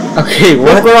 Okay,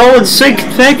 what? We're all in sync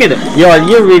thinking it. Yeah,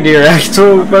 you read your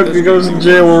actual fucking goes to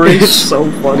jail. It's so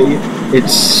funny.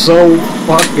 It's so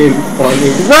fucking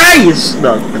funny. Race!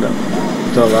 No.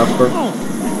 Don't laugh, bro.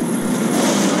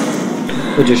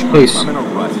 Just please. I'm in a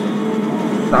rut.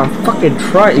 I'm fucking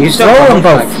trying. You still throw them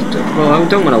both. both. Well, I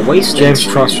don't want to waste James,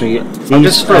 it. trust me. I'll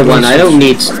just throw one. I don't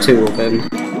need two of them.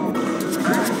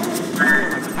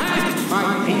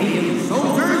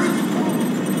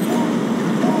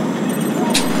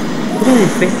 What do you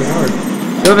think they are?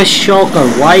 You have a shotgun.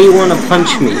 Why you want to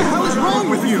punch me? What is wrong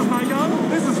with you?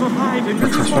 This is for hiding.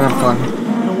 Trust me, I'm fun. You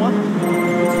know what?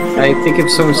 I think if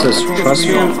someone says trust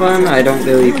me I'm fun, I don't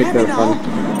really think they're fun.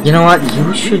 You know what?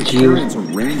 You should use.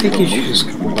 I think you should just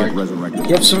come back. resurrected.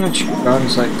 You have so much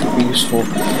guns that could be useful.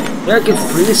 Yeah, I could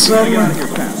freeze them Get out of here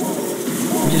fast.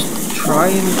 and just try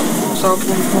and stop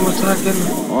them from attacking.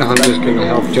 I'm just gonna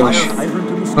help Josh.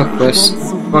 Fuck this.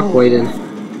 Fuck waiting.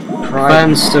 Try.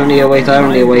 Fans don't need to wait, I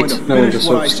don't need to wait. No one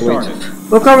deserves to wait.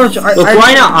 Look how much. Look,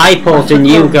 why not I port and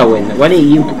you go in? Why don't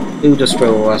you destroy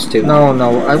the last two? No,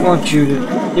 I want you to.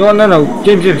 You want no,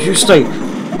 James, you stay.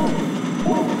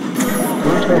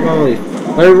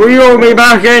 Hey, reel me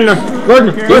back in!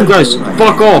 Good! You guys,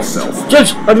 fuck off!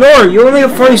 Just ignore it, you only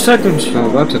have 40 seconds! I'm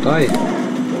about to die.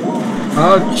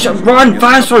 Run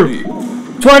faster!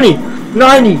 20!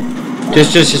 90!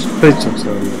 Just please don't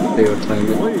slow me. Do your time.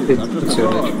 It's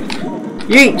your edge.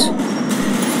 Yeet!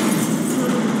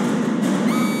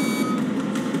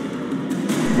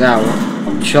 Now,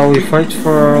 shall we fight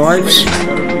for our lives?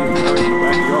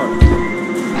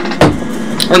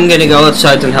 I'm gonna go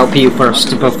outside and help you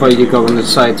first before you go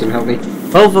inside and help me.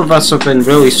 Both of us have been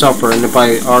really suffering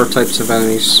by our types of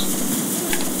enemies.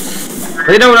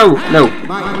 Hey, no!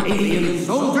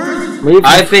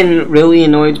 I've been really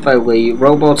annoyed by the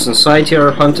robots inside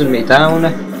here hunting me down.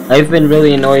 I've been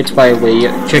really annoyed by the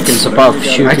chickens above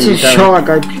shooting I me just down. shot a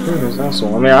guy pure his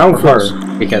asshole. I mean, I don't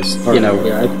feel... Because, you know...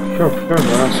 Yeah, pure his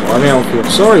asshole. I mean, I don't feel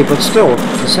sorry, but still.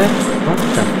 Is that... What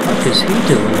the fuck is he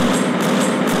doing?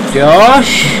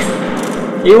 Josh?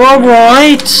 You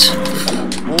alright?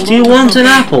 Do you want an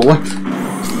apple?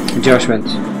 Josh went,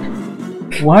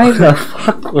 Why the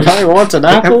fuck would I want an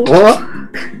apple? What?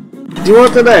 Do you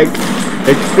want an egg?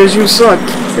 Because you suck.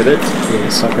 Get it? Yeah,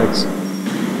 suck it.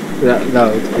 No,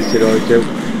 it's you know, joke.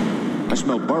 I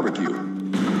smell barbecue.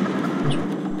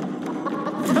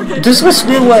 Does this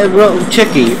new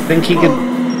Chicky think he could...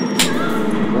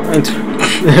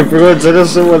 Everyone's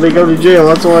innocent when they go to jail,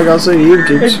 that's all I gotta say to you,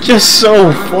 It's just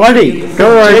so funny.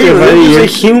 Go right Hey, here, there's buddy. a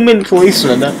human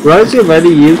policeman. Right here, buddy,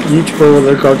 each person with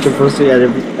their controversy, and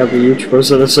every huge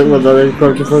person is with their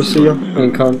controversy,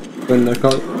 When they're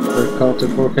caught in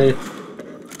 4K.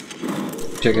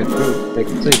 Check it through. They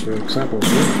can see, for example,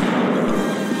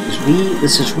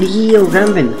 this is real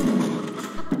gambling.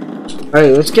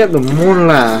 Alright, let's get the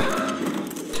moolah.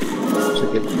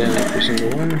 So get down every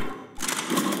single one.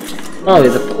 Oh,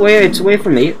 it's away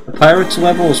from me. The pirates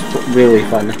level is really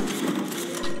fun.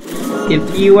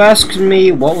 If you asked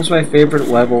me what was my favorite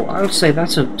level, I would say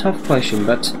that's a tough question,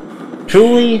 but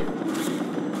truly,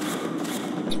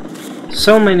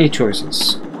 so many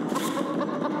choices.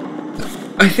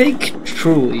 I think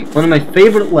truly one of my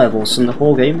favorite levels in the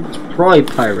whole game was probably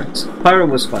Pirates. Pirate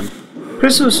was fun.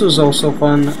 Christmas was also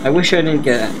fun. I wish me and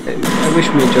Josh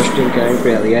didn't get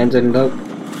angry at the end and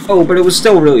oh, but it was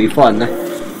still really fun.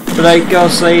 But I gotta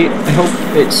say, I hope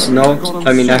it's not.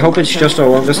 I mean, I hope it's just our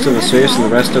longest in the series and the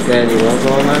rest don't get any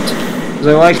longer on that. Because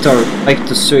I liked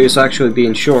the series actually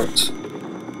being short.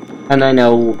 And I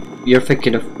know you're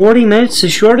thinking of 40 minutes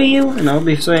is short of you? And I'll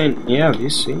be saying, yeah, have you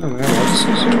seen the Man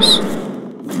Odyssey series?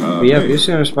 Yeah, have you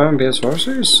seen the Spider-Man PS4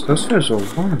 series? Those series are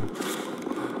fun.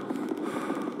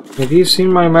 Have you seen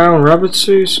my Mario & Rabbit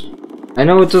series? I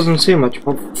know it doesn't seem much,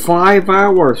 but 5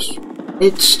 hours.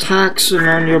 It's taxing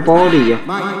on your body.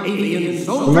 My alien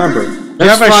soldier. Remember, You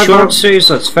have a short series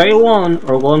that's very long,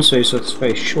 or one series that's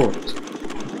very short.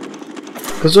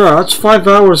 Because that's 5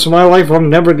 hours of my life I'm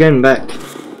never getting back.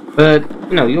 But,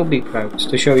 you know, you'll be proud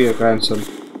to show your grandson.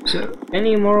 So,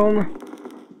 any more on?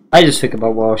 I just think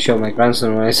about what I'll show my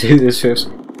grandson when I see this first.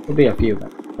 There'll be a few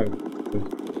that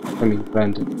I mean,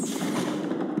 Brandon.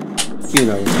 You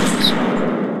know what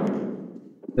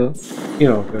types. You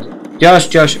know what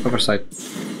Josh, upper side.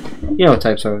 You know what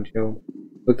types I won't show.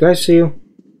 But can I see you?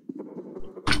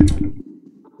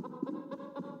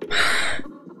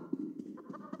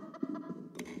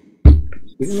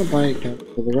 You're gonna buy account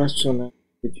for the rest on that.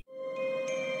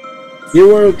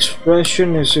 Viewer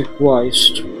expression is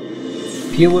request.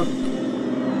 Viewer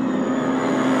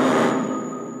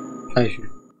pleasure.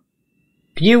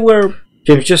 Viewer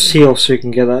James, just heal so you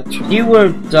can get that.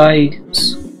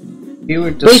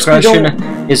 Viewer discretion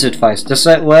is advised. This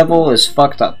level is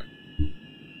fucked up.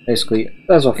 Basically,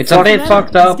 it's a bit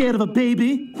fucked up. Scared of a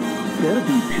baby? Better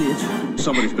be, bitch.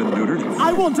 Somebody's been neutered.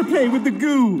 I want to play with the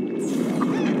goo.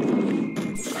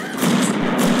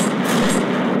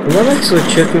 What makes the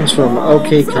chickens from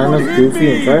okay, kind of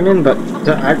goofy and frightening, but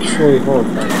they're actually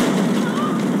horrifying.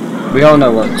 We all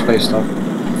know what it's based off.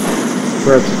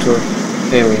 Predator.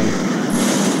 Alien.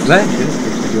 Is that good?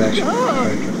 You actually?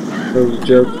 That was a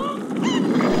joke.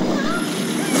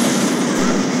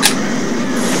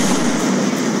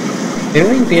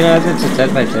 Alien being added to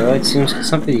Dead by Daylight seems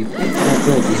something you won't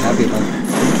really be happy about.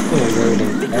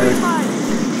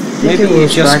 Maybe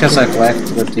it's just because I've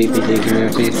left the DVD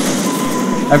community.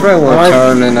 I probably will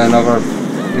return in another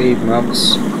 3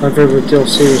 months. My favorite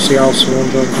DLC was the Alice in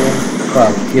Wonderland.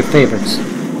 Well, your favorites.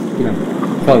 You know,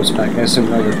 close back. I assume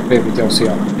not your favorite DLC.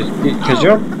 Because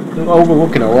you're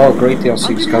overlooking a lot of great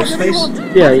DLCs. Ghostface?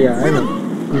 Yeah, I know.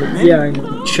 Yeah, I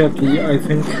know. Chucky, I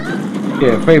think.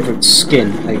 Yeah, favorite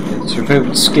skin. Like, it's your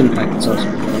favorite skin pack. It's also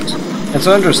important. It's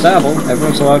understandable.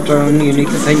 Everyone's allowed their own unique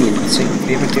opinion. But seeing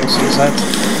favorite DLCs that,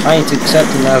 I ain't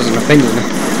accepting that as an opinion.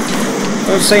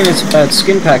 I'm not saying it's a bad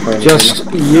skin pack or anything. Just,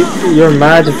 you're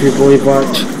mad if you believe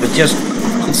that. But just,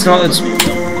 it's not, it's...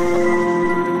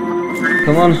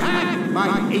 Come on. My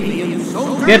alien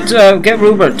soldier. Get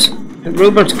Rupert.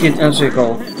 Rupert, answer your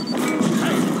call.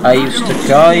 I used to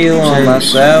call you on my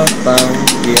cell phone.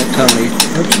 Yeah, tell me.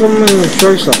 Which one is the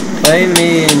choice of? Play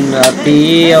me in a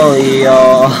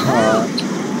PLER.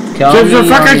 James, you're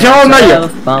fucking killing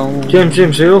me!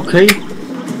 James, are you okay?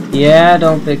 Yeah, I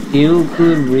don't think you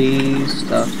could read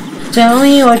stuff. Tell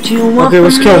me what you want Okay,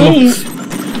 let's kill him.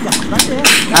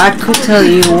 I could tell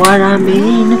you what I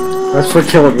mean. That's for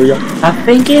killing me. I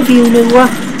think if you knew what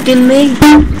fucking me,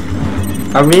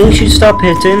 I really should stop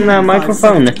hitting that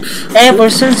microphone. Ever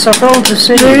since I told the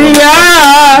city,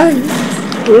 I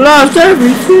lost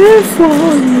everything for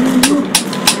you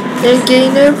and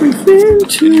gained everything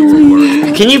to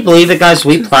you. Can you believe it, guys?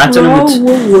 We platinum.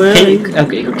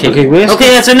 Okay,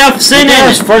 that's enough sinning.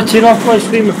 Yes, 14 off my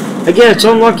stream. Again, it's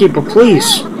unlucky, but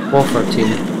please. Well,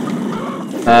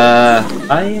 14.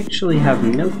 I actually have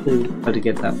no clue how to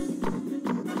get that.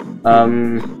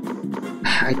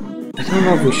 I don't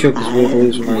know if we should because we're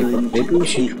losing money, but maybe we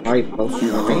should try both.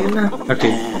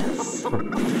 Okay.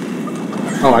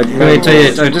 Oh, I Wait,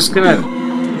 I'm just gonna.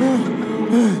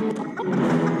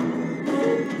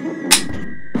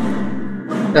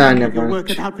 Never Work mind.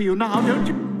 it out for you now, don't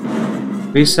you?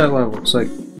 Reset levels, like,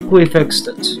 we fixed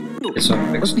it. It's not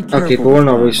fixed. Okay, but we're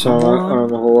not restarting on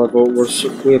the whole level.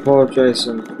 We apologize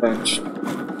in advance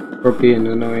For being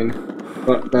annoying.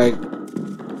 But, like,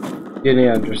 you need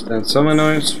to understand. Some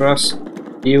annoyance for us,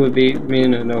 you would be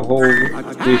mean in a whole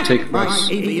new take for My us.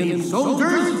 alien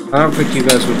soldiers. I don't think you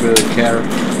guys would really care.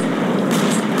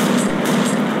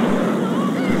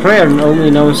 I pray I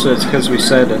only noticed it because we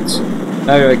said it.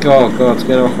 Now you're like, oh god,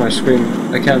 get off my screen.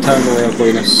 I can't handle the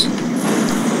ugliness.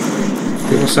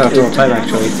 People say that all the time,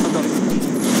 actually.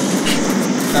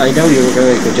 I know you were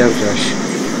going to make a joke, Josh.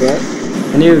 What?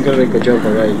 I knew you were going to make a joke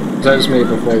already. That was me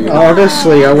before you.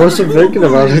 Honestly, I wasn't thinking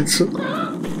about it.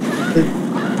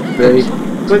 Really?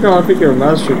 It's like, oh, I think you're a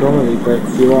master comedy, but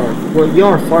you are. Well, you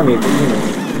are funny, but you know.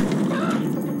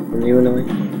 Are you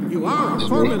annoying? You are a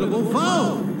formidable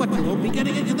foe, but you won't be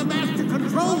getting into the master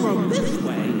control room this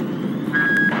way.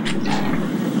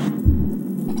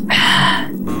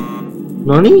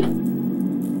 Nani?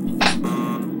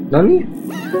 Nani?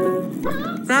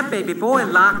 That baby boy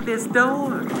locked this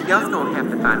door. Y'all's gonna have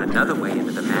to find another way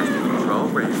into the master control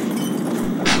room.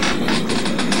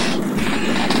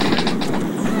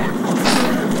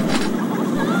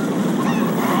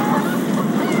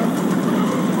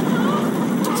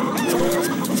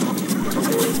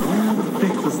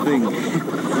 Fix this thing.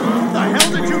 What the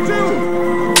hell did you do?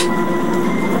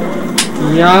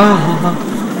 Yeah.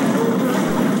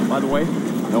 By the way,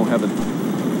 no heaven.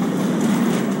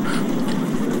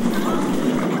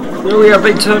 No, we have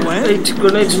 8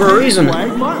 grenades for a reason.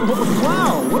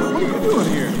 Wow, what are you doing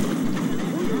here?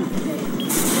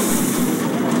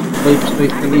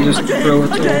 Wait, let me just throw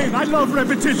it Again, I love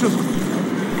repetition.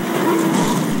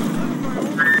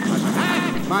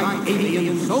 My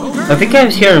alien soldiers. I think I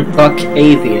was hearing Buck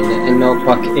Avian and not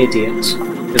Buck Idiot.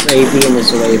 Because avian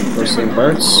is a way of whistling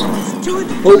birds. Stuart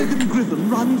Oh. Griffin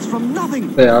runs from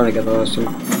nothing. Wait, I only got the last one.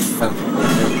 Oh,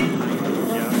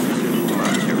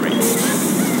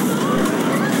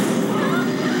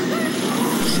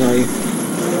 Sorry.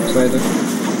 Sorry there.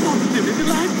 Positively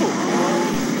delightful.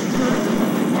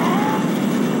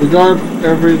 We got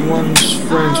everyone's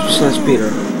friends besides Peter.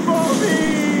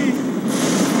 Bobby!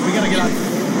 We gotta get out.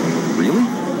 Really?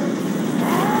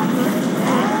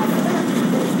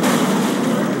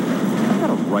 I've got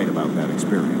to write about that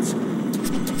experience.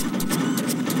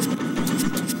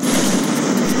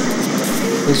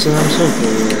 Listen, I'm so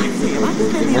sorry.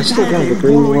 I still don't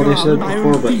agree with what I said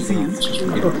before, but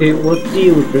okay, what do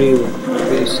you agree with?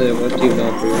 What you said, what do you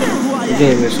not agree with? The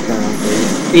game is kind of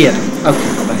agree. yeah, okay,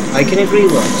 fine. I can agree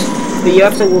with it. But you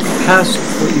have to look past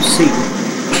what you see.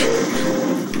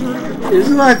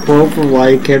 Isn't that quote from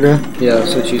Laikina? Yeah,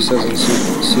 that's what she says in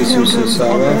Susu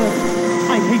Susawa.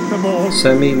 I hate them all.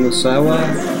 Semi Musawa.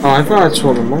 Oh, I thought that's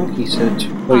what the monkey said.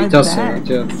 Well, he does say that,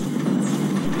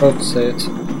 yeah. Both say it.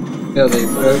 Yeah, they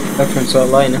reference that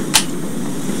line.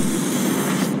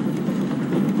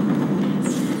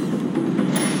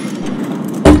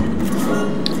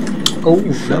 Oh,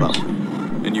 Shut up.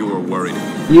 And you were worried.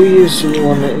 You used the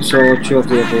one that saw you off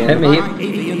the other Hit end. me, My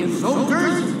alien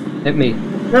soldiers. hit me.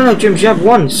 No, James, you have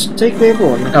once. Take the other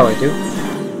one. Oh, I do.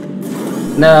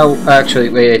 No, actually,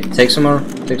 wait, take some more.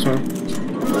 Take some more.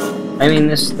 I mean,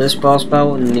 this boss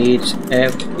battle needs.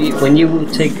 When you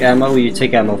take ammo, you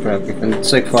take ammo for everything.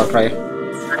 It's like Far Cry.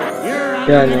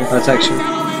 Yeah, I know. That's actually.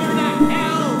 Morons.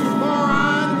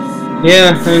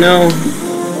 Yeah, I know.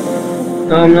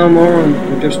 No, I'm no more.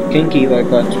 I'm just kinky like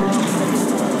that.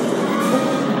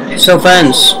 So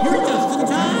fans. You're just in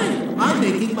time. I'm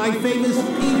making my famous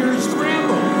Peter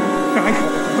Scramble. Guys,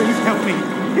 please help me.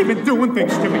 They've been doing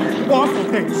things to me. Awful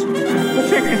things.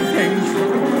 Chicken things.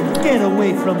 Get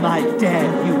away from my dad,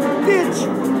 you bitch! So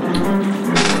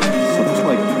that's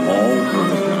like all her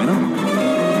vagina?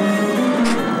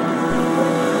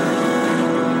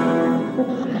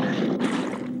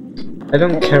 I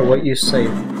don't care what you say.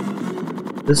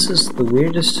 This is the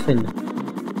weirdest thing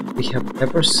we have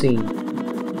ever seen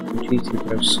in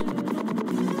GTverse.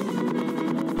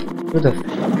 What the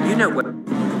f- You know what?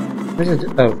 What is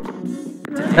it? Oh.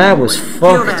 That was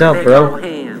fucked up, bro.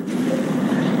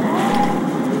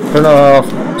 Turn off.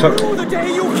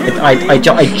 I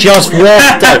just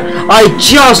walked out. I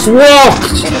just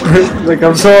walked! Like,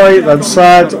 I'm sorry, that's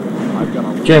sad. I've got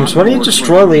a James, why don't you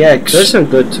destroy the eggs? There's some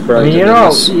good surprises. I mean, you know,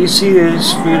 you see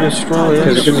this for you to destroy the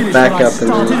Because eggs. it goes back up and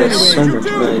then there's so much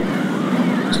money.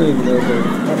 It's not even over.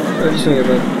 I just think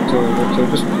about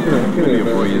just, you know, give me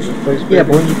a place. Yeah,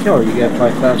 but when you kill her, you get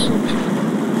 5,000.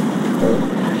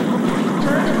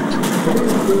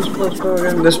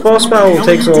 This boss battle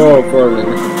takes a while for me.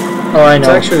 Oh, I It's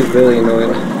know. actually really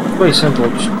annoying. Pretty simple.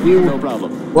 You No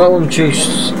problem. well and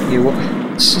chase you.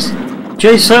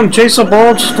 Chase him. Chase the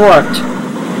ball start.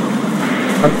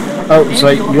 Oh, so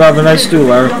you have a nice do,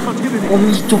 Larry.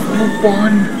 Only took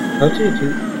one. How do you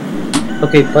do?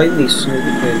 Okay, bite these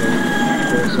snoopy things.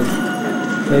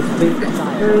 I think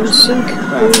I'll sink,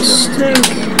 I'll stink.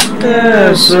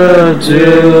 Yes, I do.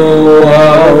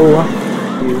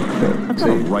 That's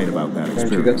not right about that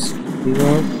Don't you experience. get you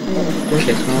want?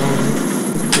 Okay.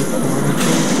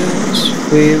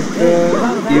 We've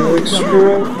got you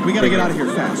explore. We gotta get out of here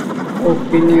fast.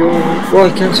 Open your. Well,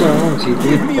 I can't say I want to.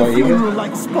 You go.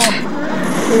 Like Spock.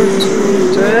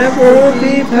 There will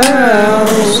be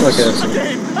pals. Again,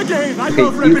 I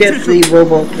Okay, you get the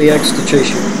robot, the X to chase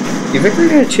you. You think they're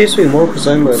gonna chase me more because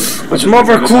I'm a... It's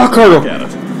Mother Clocker.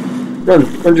 Run,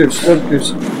 Juice, run,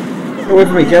 Juice. Get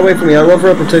away from me, I love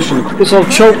repetition. Because I'll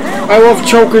choke. I love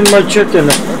choking my chicken.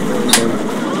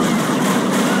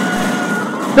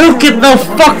 Look at the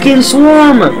fucking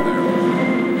swarm!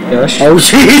 Josh? Oh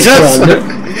Jesus!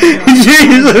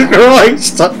 Jesus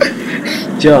Christ!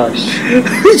 Josh.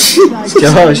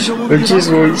 Josh, where's his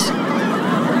voice?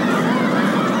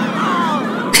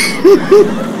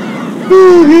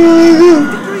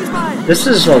 This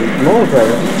is on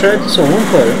multiplayer. I tried this on one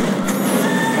player.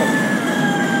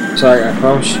 Sorry, I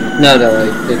promise you. No,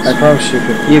 I promise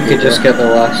you could just get the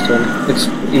last one. It's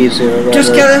easier. That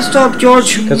Just way. get this up,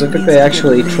 George! Because I think they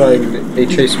actually try, they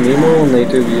chase me more than they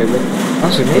do you.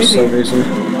 That's For some reason.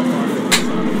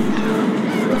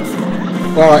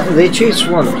 Well, they chase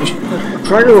one. Just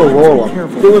try to roll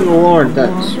them. Doing the Lord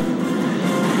dance.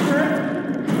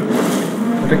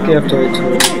 I think you have to wait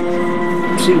till...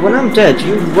 See, when I'm dead,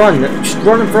 you run. Just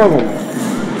run in front of them.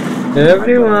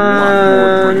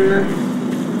 Everyone,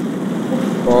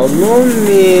 follow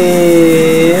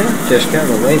me. Just get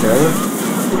away though.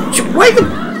 Wait the...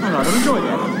 Alright, I'll enjoy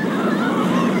that.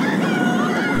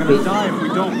 We're gonna die if we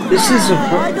don't. This is a...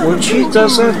 When she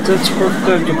does that, that's perfect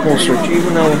time to pull switch,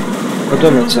 even though I've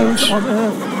done it since. You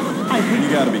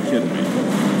gotta be kidding me.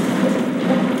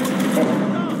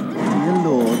 Dear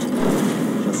Lord,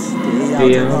 just stay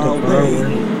Be out of our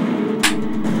way.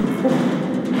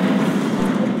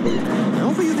 I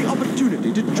offer you the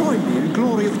opportunity to join me in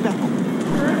glorious battle.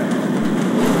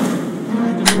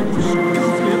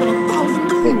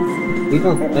 We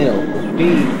don't fail.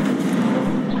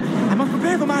 I must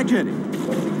prepare for my journey.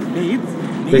 Needs.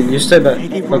 Wait, you stay back.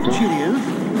 AK for Okay. Cheerios.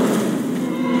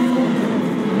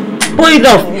 Wait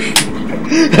the...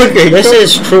 Okay, This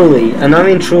is truly, and I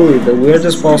mean truly, the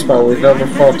weirdest boss battle we've ever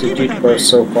fought in multiverse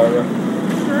so far.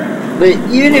 But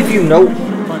even if you know...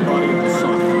 My body in the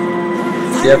sun.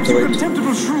 You have to You wait.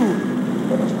 contemptible shrew.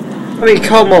 I mean,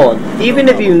 come on. Even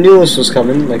if you knew this was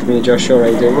coming, like me and Josh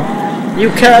already do, you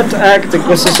can't act like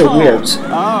this isn't weird.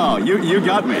 Oh, you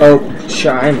got me. Oh,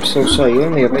 shit, I'm so sorry. You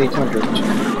only have 800.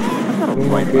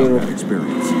 Right about that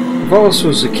experience. If all this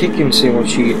was a kicking scene when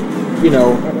she, you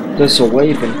know, does a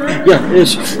waving. Yeah, it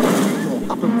is.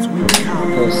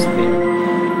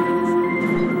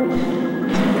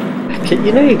 Okay,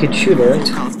 you know you could shoot her, right?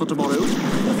 Cast for tomorrow.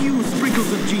 A few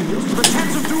sprinkles of genius for the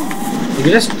chance of doom. You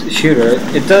can just shoot her.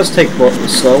 It does take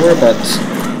slower, but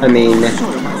I mean,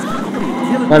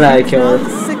 when I kill her,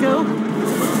 Sicko.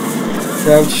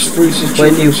 Yeah, just freezes.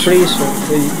 when you freeze her,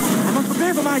 I must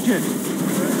prepare for my journey.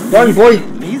 Run, boy!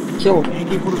 Needs. Kill.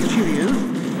 AK full of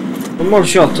Cheerios. One more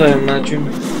shot, I imagine.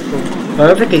 I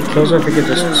don't think it kills her. I think it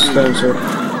just stuns her.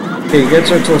 Okay, gets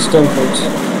her to a stun point.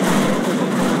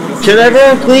 Should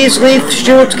everyone please leave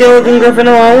Stuart Skeleton Griffin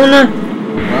alone?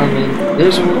 I mean,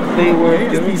 this would be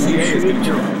worth doing. You should.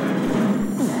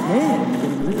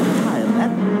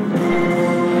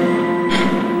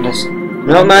 Listen,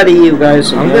 Not mad at you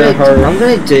guys. I'm gonna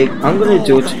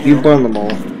do it. You burn them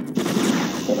all.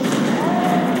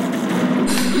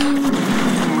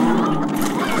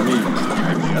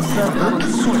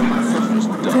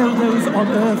 Tell those on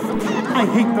Earth, I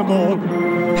hate them all.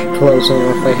 Close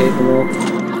enough. I hate them all.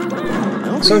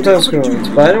 Sometimes I'm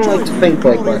right, but I don't like to think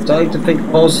like that. I like to think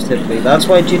positively. That's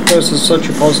why GeForce is such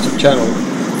a positive channel.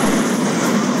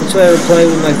 That's why I reply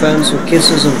with my fans with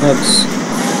kisses and hugs.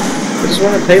 I just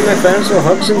want to pay my fans with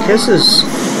hugs and kisses.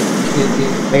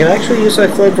 I can actually use my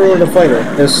flamethrower to fight her,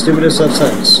 as stupid as that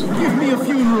sounds. Give me a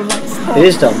funeral like Spock. It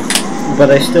is dumb, but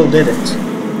I still did it.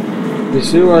 You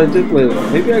see what I did with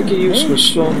it? Maybe I could use the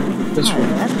storm this one.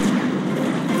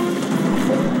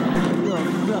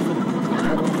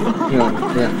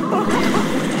 Yeah.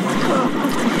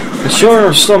 I shot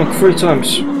her stomach 3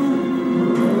 times.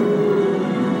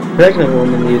 Pregnant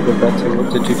woman needed the better.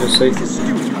 What did you just say?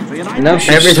 And now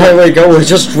she's every time I go, it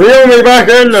just reel me back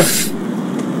in.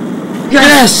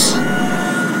 Yes.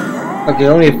 Okay,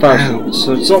 only 1,000,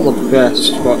 so it's not the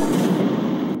best, but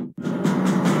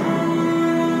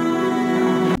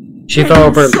she fell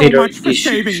over Peter. He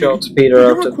shot Peter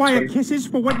out. Do you require kisses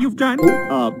for what you've done?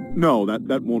 No,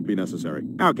 that won't be necessary.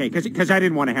 Okay, because I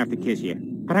didn't want to have to kiss you,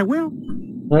 but I will.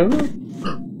 I will.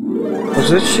 Was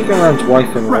this Chicken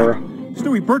wife and Laura?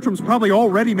 Stewie Bertram's probably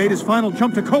already made his final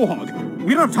jump to Quahog.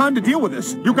 We don't have time to deal with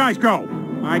this. You guys go.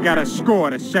 I got a score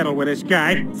to settle with this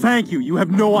guy. Thank you. You have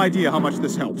no idea how much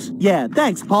this helps. Yeah,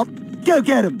 thanks, Pop. Go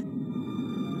get him.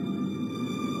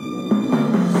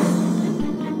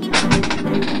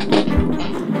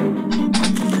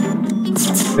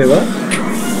 Wait, what?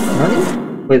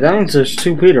 Huh? Wait, that means there's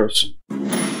 2 Peters.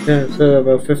 Yeah, it's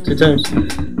about 50 times.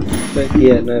 But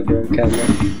yeah, never on camera.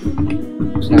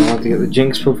 So now I want to get the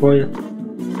jinx before you.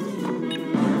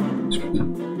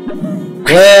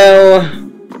 Well,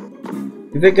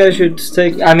 you think I should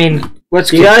take? I mean,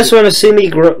 do you guys want to see me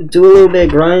do a little bit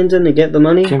of grinding to get the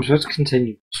money? James, let's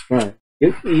continue. Right.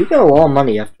 You got a lot of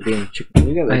money after being chicken.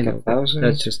 You got like 1,000.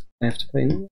 That's just I have to pay.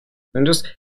 I'm just.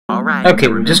 Alright. Okay,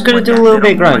 we're just gonna do a little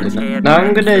bit of grinding. Now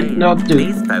I'm gonna not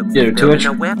do too much.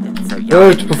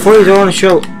 Wait, before you go on the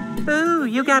show. Ooh,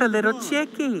 you got a little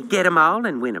chickie. Get them all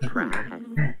and win a prize.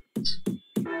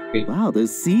 Wow,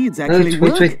 those seeds actually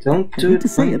work. Wait, don't do it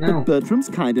right now. But Bertram's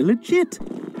kinda legit.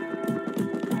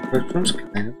 Bertram's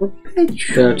kind of a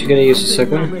bitch. So, you gonna use the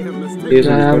second one? Use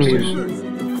it first.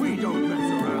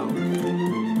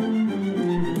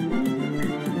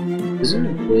 Isn't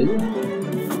it good?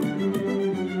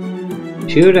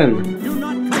 Shoot him!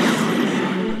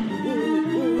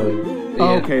 Yeah.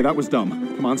 Okay, that was dumb.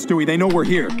 Come on, Stewie, they know we're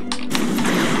here.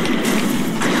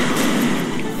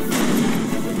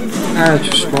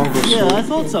 Just walk Yeah, I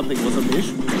thought something was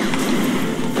amiss.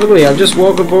 Look at me, I'm just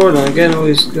walking aboard and I'm getting all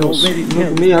these skills. Look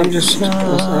at me, I'm just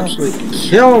absolutely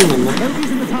killing them.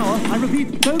 Bogey's in the tower. I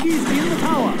repeat, Bogey's in the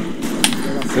tower.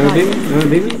 Wanna beat me? Wanna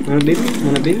beat me? Wanna beat me?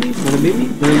 Wanna beat me? Wanna beat me?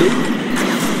 Wanna beat me?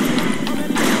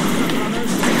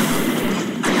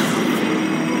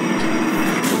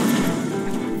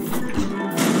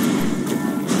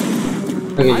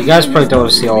 Okay, you guys probably don't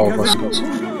want to see all of us.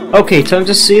 Okay, time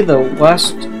to see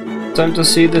time to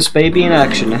see this baby in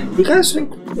action. You guys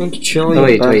think chilling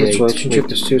this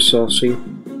relationship is too saucy?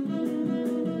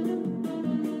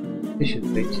 We should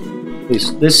wait.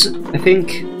 Please, this, I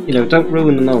think, you know, don't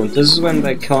ruin the moment. This is when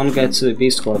the con gets to the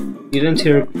Beast Club. You didn't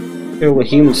hear what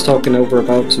humans talking over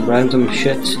about some random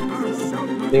shit.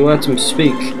 They let him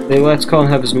speak. They let Con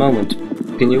have his moment.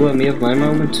 Can you let me have my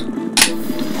moment?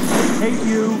 Hate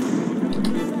you.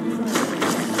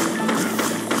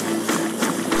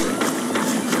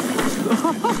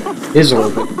 Is a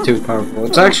little bit too powerful.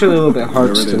 It's actually a little bit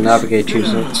hard to navigate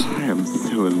using it. I am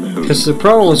so alone. Because the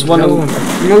pro is one of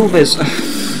move is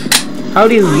how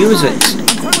do you use it?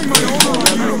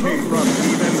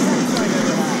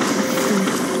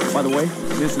 By the way,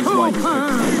 this is why you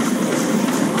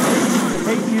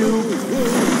hate you.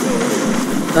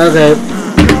 Okay,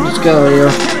 let's go here.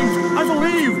 I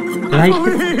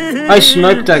believe. I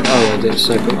sniped that. Oh, I did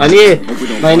snipe him. I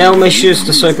need. My now mission is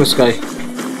to snipe this guy.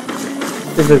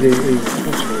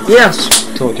 Yes!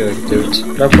 Told you I could do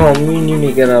it. Now come on, me and you need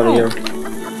to get out of here.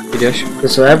 You dish?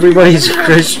 So everybody's a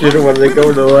Christian when they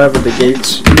go to the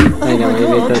gates. I know, you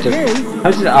made that joke.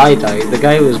 How did I die? The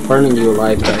guy who was burning you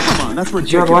alive died. Come on, that's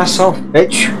You're the last self,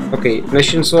 bitch. Okay,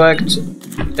 mission select.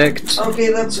 Okay,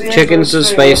 that's it. Chickens to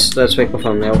space. Let's make a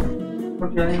thumbnail.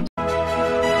 Okay.